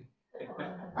that.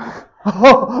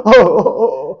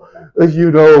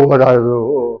 You know what I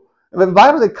do. The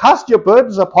Bible says, cast your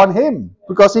burdens upon Him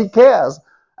because He cares.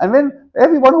 And then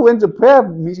everyone who went to prayer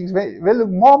meetings, they look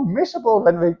more miserable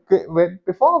than they went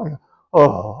before.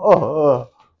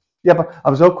 Yeah, but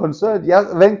I'm so concerned. Yeah,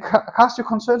 then cast your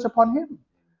concerns upon Him.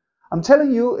 I'm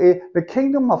telling you, the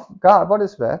kingdom of God, what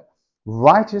is that?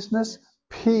 Righteousness,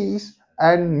 peace,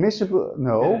 and miserable.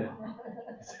 No.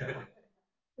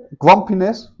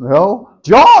 Grumpiness. No.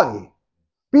 Joy.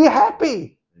 Be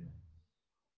happy.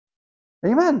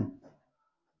 Amen.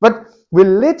 But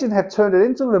religion had turned it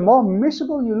into, the more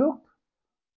miserable you look,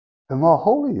 the more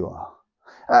holy you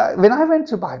are. When I went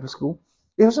to Bible school,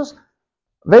 it was just,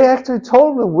 they actually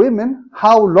told the women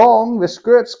how long the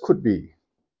skirts could be.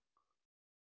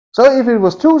 So if it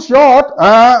was too short,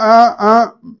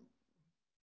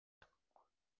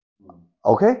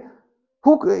 okay,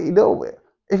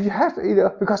 if you have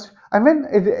to, because I mean,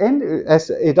 it ended,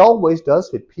 as it always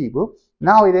does with people,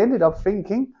 now it ended up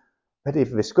thinking that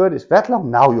if the skirt is that long,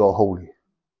 now you're holy.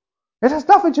 It has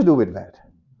nothing to do with that.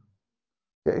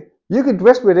 Okay, you can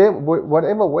dress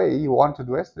whatever way you want to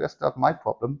dress. That's not my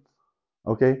problem.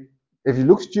 Okay, if you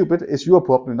look stupid, it's your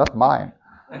problem, not mine.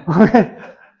 Okay,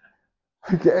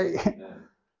 okay.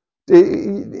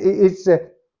 It's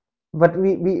but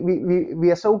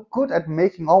we are so good at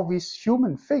making all these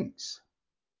human things.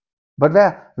 But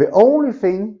the only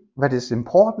thing that is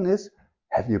important is,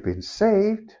 have you been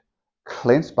saved,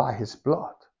 cleansed by His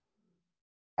blood,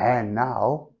 and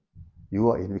now you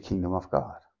are in the kingdom of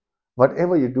God.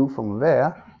 Whatever you do from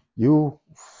there, you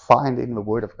find in the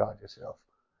Word of God yourself.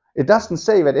 It doesn't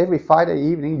say that every Friday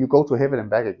evening you go to heaven and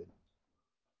back again.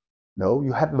 No,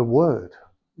 you have the Word.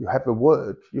 You have the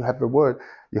Word. You have the Word.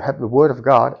 You have the Word of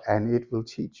God, and it will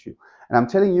teach you. And I'm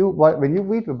telling you, when you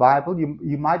read the Bible,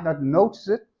 you might not notice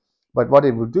it, but what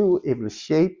it will do, it will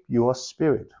shape your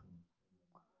spirit.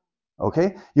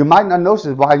 Okay? You might not notice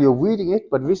it while you're reading it,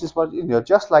 but this is what,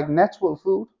 just like natural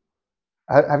food.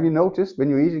 Have you noticed when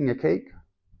you're eating a cake?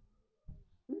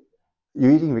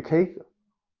 You're eating the cake,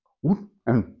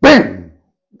 and bang!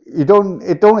 It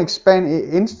don't expand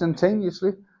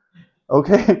instantaneously.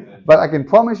 Okay? But I can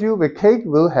promise you the cake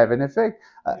will have an effect.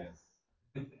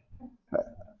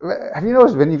 Have you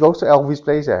noticed when you go to Elvis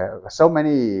place, so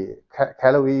many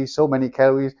calories, so many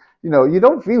calories? You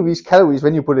don't feel these calories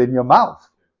when you put it in your mouth.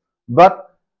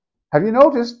 But have you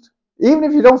noticed, even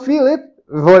if you don't feel it,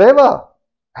 whatever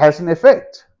has an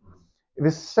effect.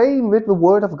 The same with the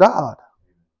Word of God.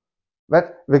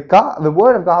 That the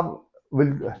Word of God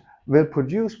will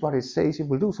produce what it says it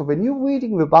will do. So when you're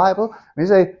reading the Bible, when you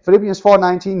say Philippians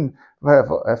 4:19,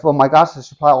 for my God to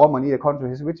supply all my need according to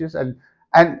His riches, and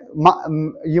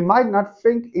you might not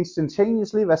think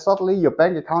instantaneously that suddenly your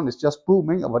bank account is just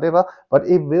booming or whatever, but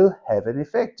it will have an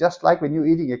effect. Just like when you're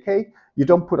eating a cake, you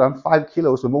don't put on 5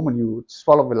 kilos the moment you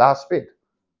swallow the last bit.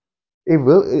 It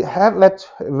will have that.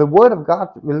 The Word of God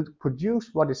will produce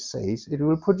what it says it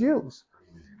will produce.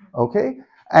 Okay,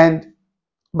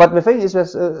 but the thing is that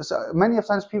so many of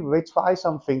times people, they try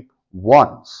something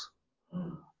once,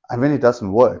 and then it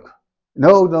doesn't work.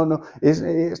 No.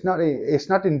 It's not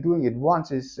in doing it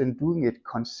once. It's in doing it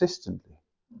consistently.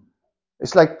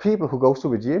 It's like people who go to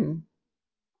the gym.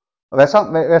 There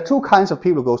are two kinds of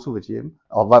people who go to the gym,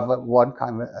 or one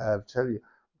kind. I'll tell you,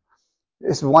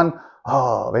 it's one.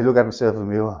 Oh, they look at themselves in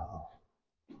the mirror.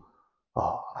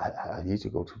 Oh, I need to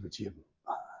go to the gym.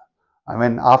 And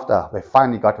then after they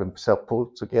finally got themselves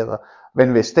pulled together,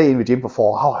 when they stay in the gym for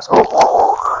 4 hours,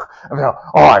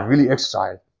 I really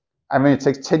exercise. And then it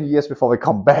takes 10 years before they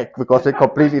come back because they're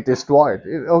completely destroyed.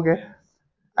 Okay,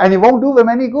 and it won't do them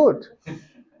any good.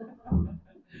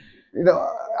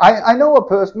 I know a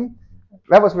person,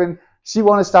 that was when she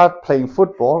wanted to start playing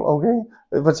football, okay?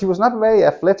 But she was not very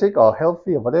athletic or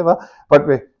healthy or whatever, but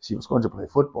she was going to play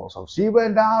football. So she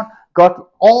went down, got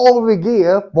all the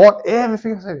gear, bought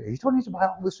everything. I said, you don't need to buy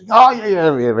all this thing. Oh, yeah,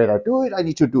 when I do it, I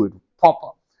need to do it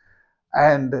proper.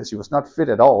 And she was not fit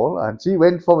at all. And she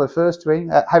went for the first training.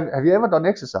 Have you ever done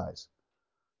exercise?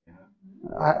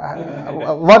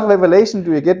 What revelation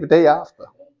do you get the day after?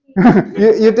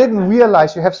 You didn't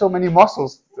realize you have so many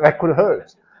muscles that could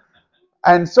hurt.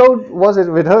 And so was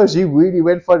it with her. She really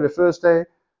went for it the first day.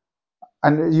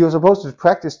 And you're supposed to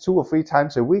practice 2 or 3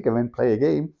 times a week and then play a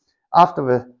game. After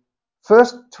the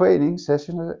first training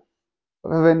session,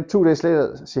 when 2 days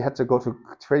later she had to go to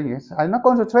training, I'm not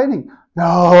going to training.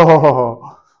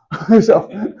 No. So,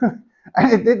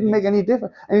 and it didn't make any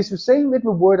difference. And it's the same with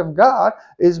the Word of God,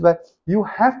 is that you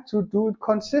have to do it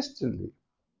consistently.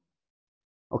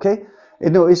 Okay?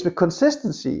 It's the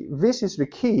consistency. This is the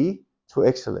key to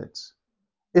excellence.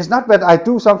 It's not that I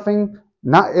do something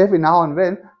not every now and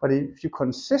then, but if you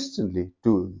consistently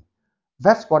do it,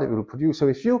 that's what it will produce. So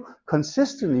if you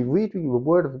consistently reading the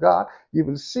Word of God, you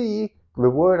will see the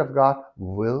Word of God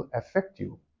will affect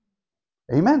you.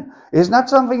 Amen. It's not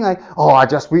something like, oh, I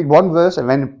just read one verse and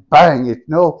then bang it.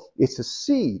 No, it's a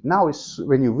seed. Now it's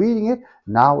when you're reading it,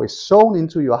 now it's sown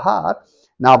into your heart.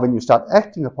 Now when you start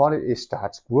acting upon it, it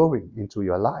starts growing into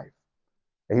your life.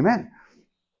 Amen.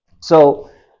 So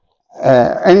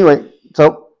anyway,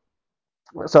 so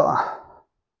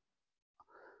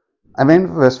and then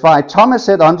verse 5, Thomas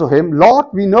said unto him, Lord,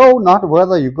 we know not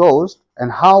whither you goest, and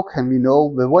how can we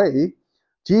know the way?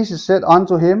 Jesus said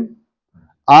unto him,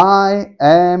 I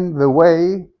am the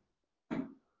way.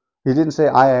 He didn't say,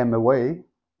 I am the way.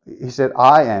 He said,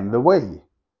 I am the way,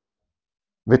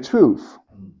 the truth,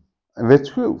 the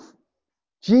truth.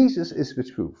 Jesus is the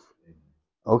truth.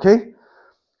 Okay?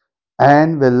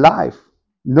 And the life.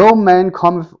 No man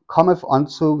cometh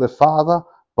unto the Father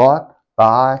but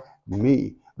by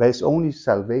me. There's only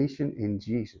salvation in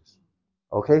Jesus.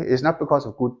 Okay? It's not because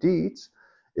of good deeds.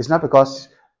 It's not because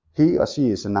he or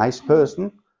she is a nice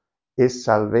person. It's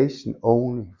salvation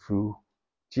only through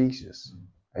Jesus.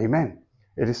 Amen.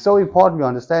 It is so important we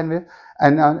understand it.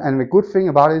 And the good thing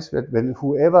about it is that when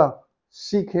whoever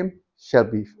seek him shall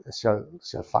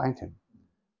find him.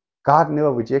 God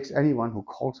never rejects anyone who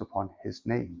calls upon his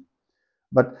name.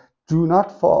 But do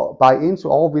not buy into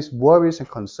all these worries and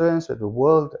concerns that the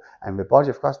world and the body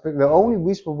of Christ. The only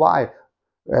reason why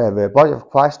the body of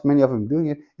Christ, many of them doing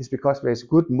it, is because there's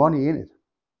good money in it.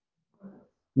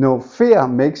 No, fear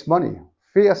makes money.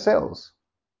 Fear sells.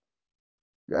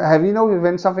 Have you noticed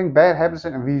when something bad happens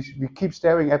and we keep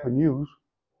staring at the news,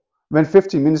 when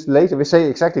 15 minutes later we say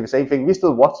exactly the same thing, we're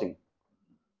still watching.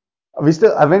 We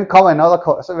still, and then come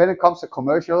so when it comes to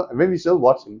commercial, and then we're still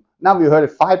watching. Now we heard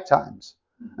it 5 times.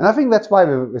 And I think that's why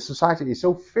the society is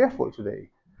so fearful today,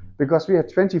 because we have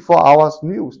 24 hours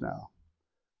news now.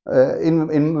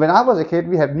 When I was a kid,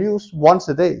 we had news once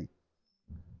a day,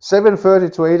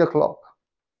 7:30 to 8 o'clock.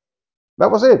 That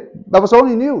was it. That was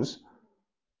only news.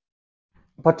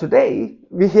 But today,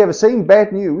 we hear the same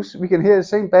bad news. We can hear the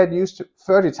same bad news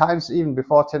 30 times even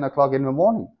before 10 o'clock in the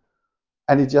morning.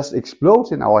 And it just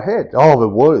explodes in our head. Oh, the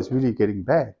world is really getting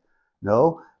bad.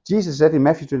 No, Jesus said in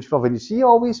Matthew 24, when you see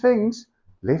all these things,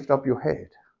 lift up your head.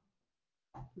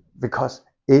 Because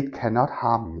it cannot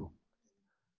harm you.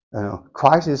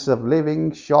 Crisis of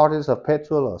living, shortage of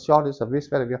petrol, or shortage of this,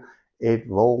 whatever, it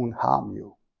won't harm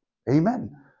you.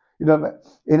 Amen.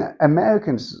 In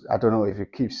Americans, I don't know if you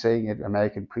keep saying it,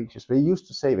 American preachers, they used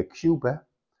to say that Cuba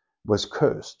was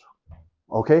cursed.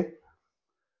 Okay?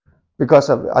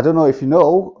 Because I don't know if you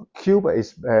know,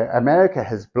 America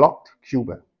has blocked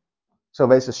Cuba. So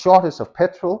there's a shortage of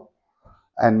petrol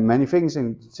and many things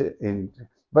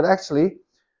but actually,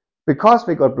 because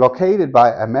they got blockaded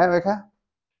by America,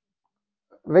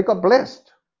 they got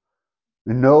blessed.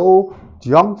 No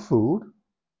junk food.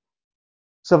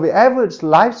 So the average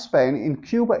lifespan in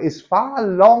Cuba is far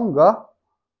longer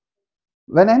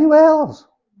than anywhere else.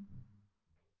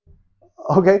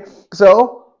 Okay,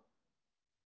 so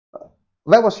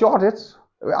that was shortage.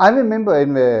 I remember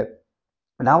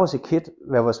when I was a kid,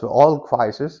 there was the oil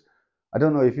crisis. I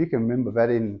don't know if you can remember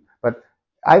that but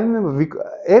I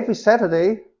remember every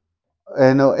Saturday,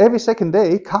 every second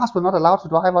day, cars were not allowed to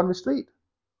drive on the street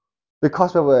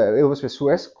because it was the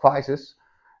Suez crisis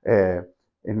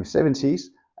in the 70s,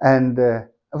 and it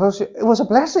was a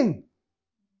blessing.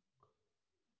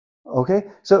 Okay,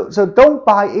 so don't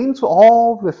buy into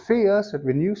all the fears that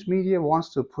the news media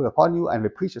wants to put upon you, and the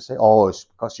preachers say, "Oh, it's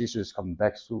because Jesus is coming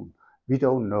back soon." We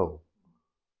don't know.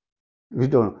 We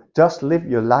don't. Just live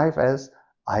your life as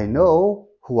I know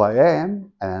who I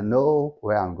am, and I know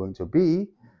where I'm going to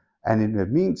be, and in the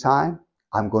meantime,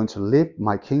 I'm going to live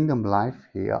my kingdom life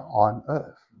here on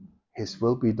earth. His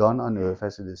will be done on earth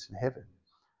as it is in heaven.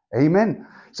 Amen.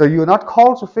 So you're not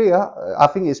called to fear. I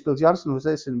think it's Bill Johnson who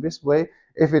says in this way,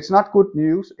 if it's not good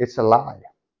news, it's a lie.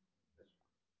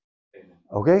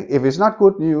 Okay? If it's not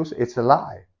good news, it's a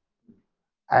lie.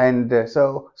 And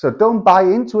so don't buy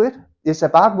into it. It's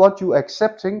about what you're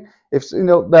accepting. If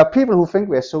there are people who think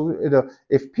we're so.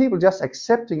 If people just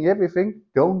accepting everything,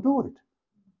 don't do it.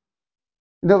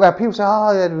 Where people say,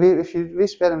 "Oh, yeah, if you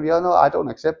this, that, and the other," no, I don't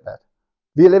accept that.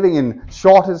 We're living in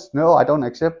shortage. No, I don't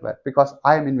accept that because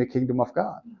I am in the kingdom of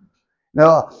God.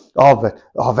 No,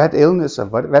 that illness or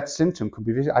that symptom could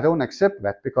be. I don't accept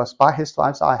that because by His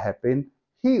stripes I have been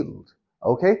healed.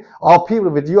 Okay, or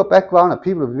people with your background, or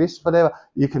people with this, whatever,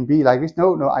 you can be like this.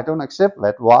 No, I don't accept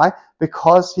that. Why?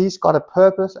 Because He's got a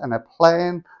purpose and a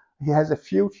plan. He has a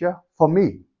future for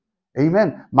me.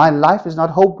 Amen. My life is not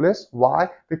hopeless. Why?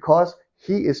 Because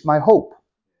He is my hope.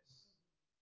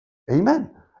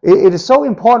 Amen. It is so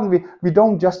important we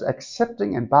don't just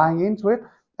accepting and buying into it.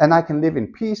 And I can live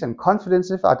in peace and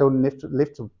confidence if I don't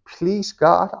live to please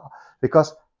God,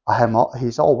 because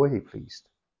He's already pleased.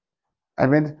 And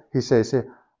when He says,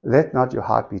 "Let not your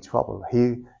heart be troubled,"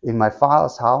 in my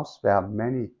Father's house there are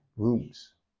many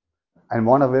rooms, and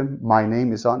one of them my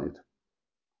name is on it.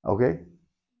 Okay.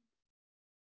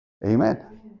 Amen.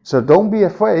 So don't be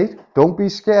afraid, don't be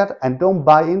scared, and don't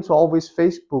buy into all this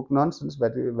Facebook nonsense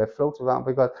that floats around,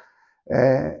 because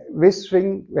this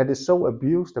thing that is so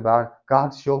abused about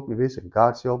God showed me this and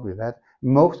God showed me that,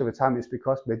 most of the time is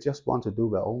because they just want to do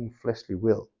their own fleshly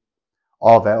will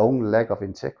or their own lack of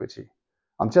integrity.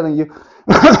 I'm telling you,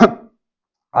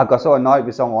 I got so annoyed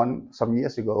with someone some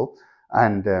years ago,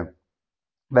 and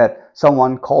that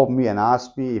someone called me and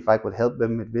asked me if I could help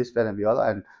them with this, that, and the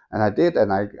other, and I did,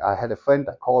 and I had a friend.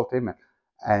 I called him,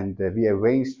 and we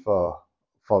arranged for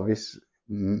this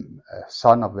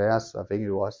son of theirs, I think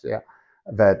it was, there,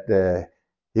 that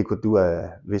he could do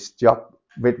this job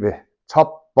with the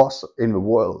top boss in the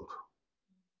world.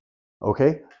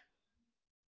 Okay.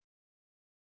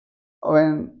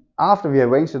 When after we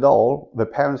arranged it all, the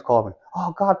parents called me.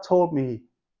 "Oh, God told me."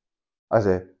 I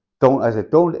said,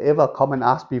 "Don't ever come and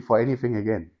ask me for anything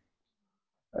again."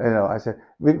 I said,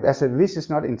 "This is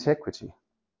not integrity.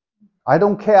 I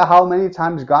don't care how many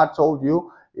times God told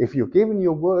you. If you're given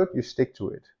your word, you stick to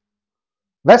it.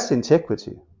 That's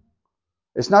integrity.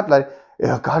 It's not like,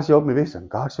 God showed me this and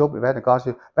God showed me that and God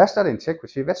showed." That's not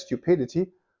integrity. That's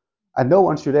stupidity. And no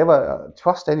one should ever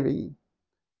trust anything.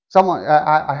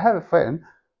 I have a friend,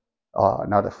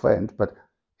 not a friend, but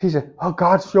he said, "Oh,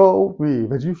 God showed me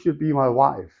that you should be my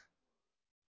wife."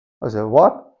 I said,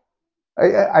 "What?"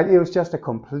 It was just a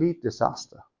complete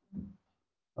disaster.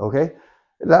 Okay,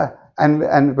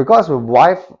 and because the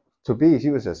wife to be, she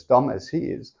was as dumb as he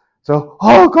is. So,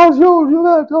 "Oh, God showed you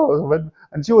that." Oh,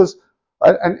 and she was,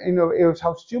 and it was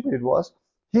how stupid it was.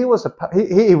 He was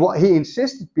he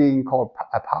insisted being called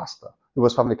a pastor. He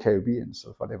was from the Caribbean,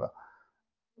 so whatever.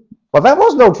 But there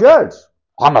was no church.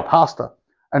 "I'm a pastor,"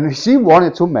 and she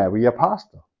wanted to marry a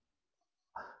pastor.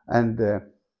 And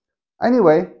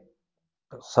anyway,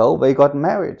 so they got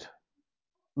married.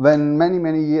 When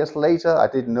many years later, I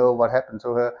didn't know what happened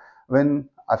to her. When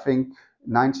I think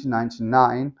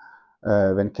 1999,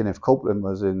 when Kenneth Copeland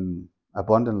was in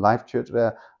Abundant Life Church,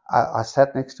 where I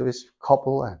sat next to this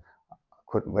couple and I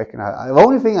couldn't recognize. The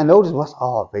only thing I noticed was,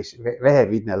 they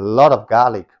have eaten a lot of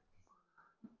garlic,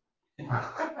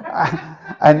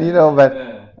 and but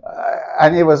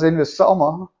and it was in the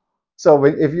summer, so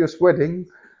if you're sweating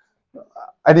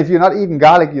and if you're not eating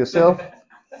garlic yourself,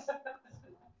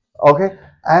 okay,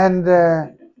 and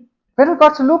then I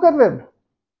got to look at them.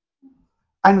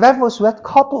 And that was that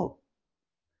couple.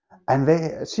 And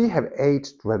she had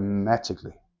aged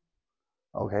dramatically.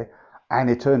 Okay. And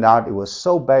it turned out it was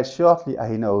so bad shortly.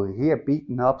 He had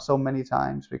beaten up so many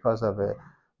times because of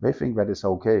they think that it's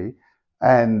okay.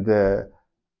 And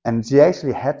and she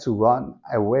actually had to run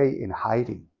away in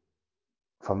hiding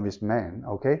from this man.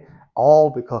 Okay. All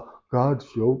because God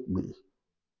showed me.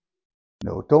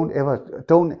 No, don't ever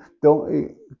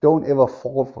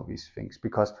fall for these things,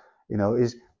 because it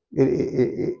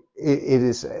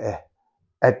is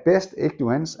at best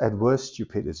ignorance, at worst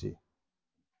stupidity.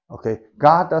 Okay,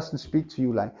 God doesn't speak to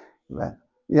you like that.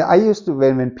 Yeah, I used to,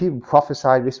 when people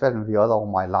prophesy this, that, and the other all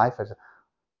my life.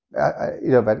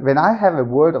 But when I have a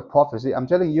word of prophecy, I'm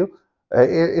telling you,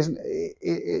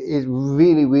 it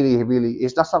really,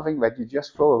 it's not something that you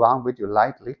just throw around with you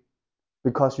lightly,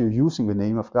 because you're using the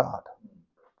name of God.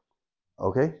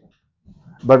 Okay,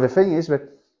 but the thing is that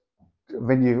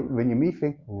when you meet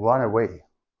things, run away.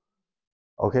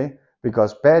 Okay,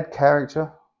 because bad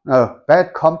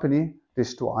company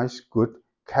destroys good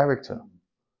character.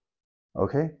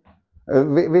 Okay,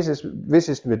 this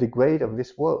is the degrade of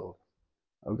this world.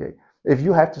 Okay, if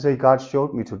you have to say God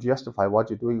showed me to justify what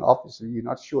you're doing, obviously you're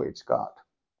not sure it's God.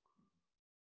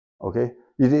 Okay,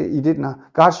 you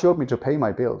didn't. God showed me to pay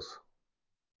my bills.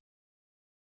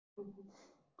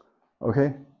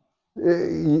 Okay?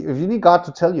 If you need God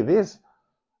to tell you this,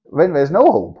 when there's no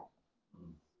hope,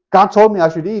 God told me I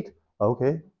should eat.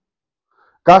 Okay.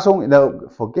 God told me, no,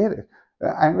 forget it.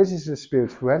 And this is a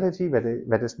spirituality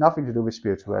that has nothing to do with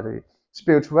spirituality.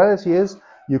 Spirituality is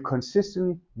you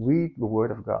consistently read the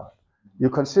Word of God. You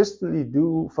consistently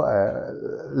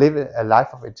live a life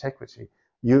of integrity.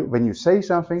 When you say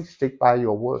something, stick by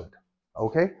your word.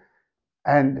 Okay?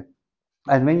 And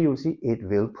when you see, it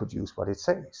will produce what it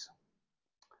says.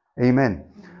 Amen.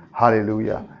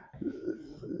 Hallelujah.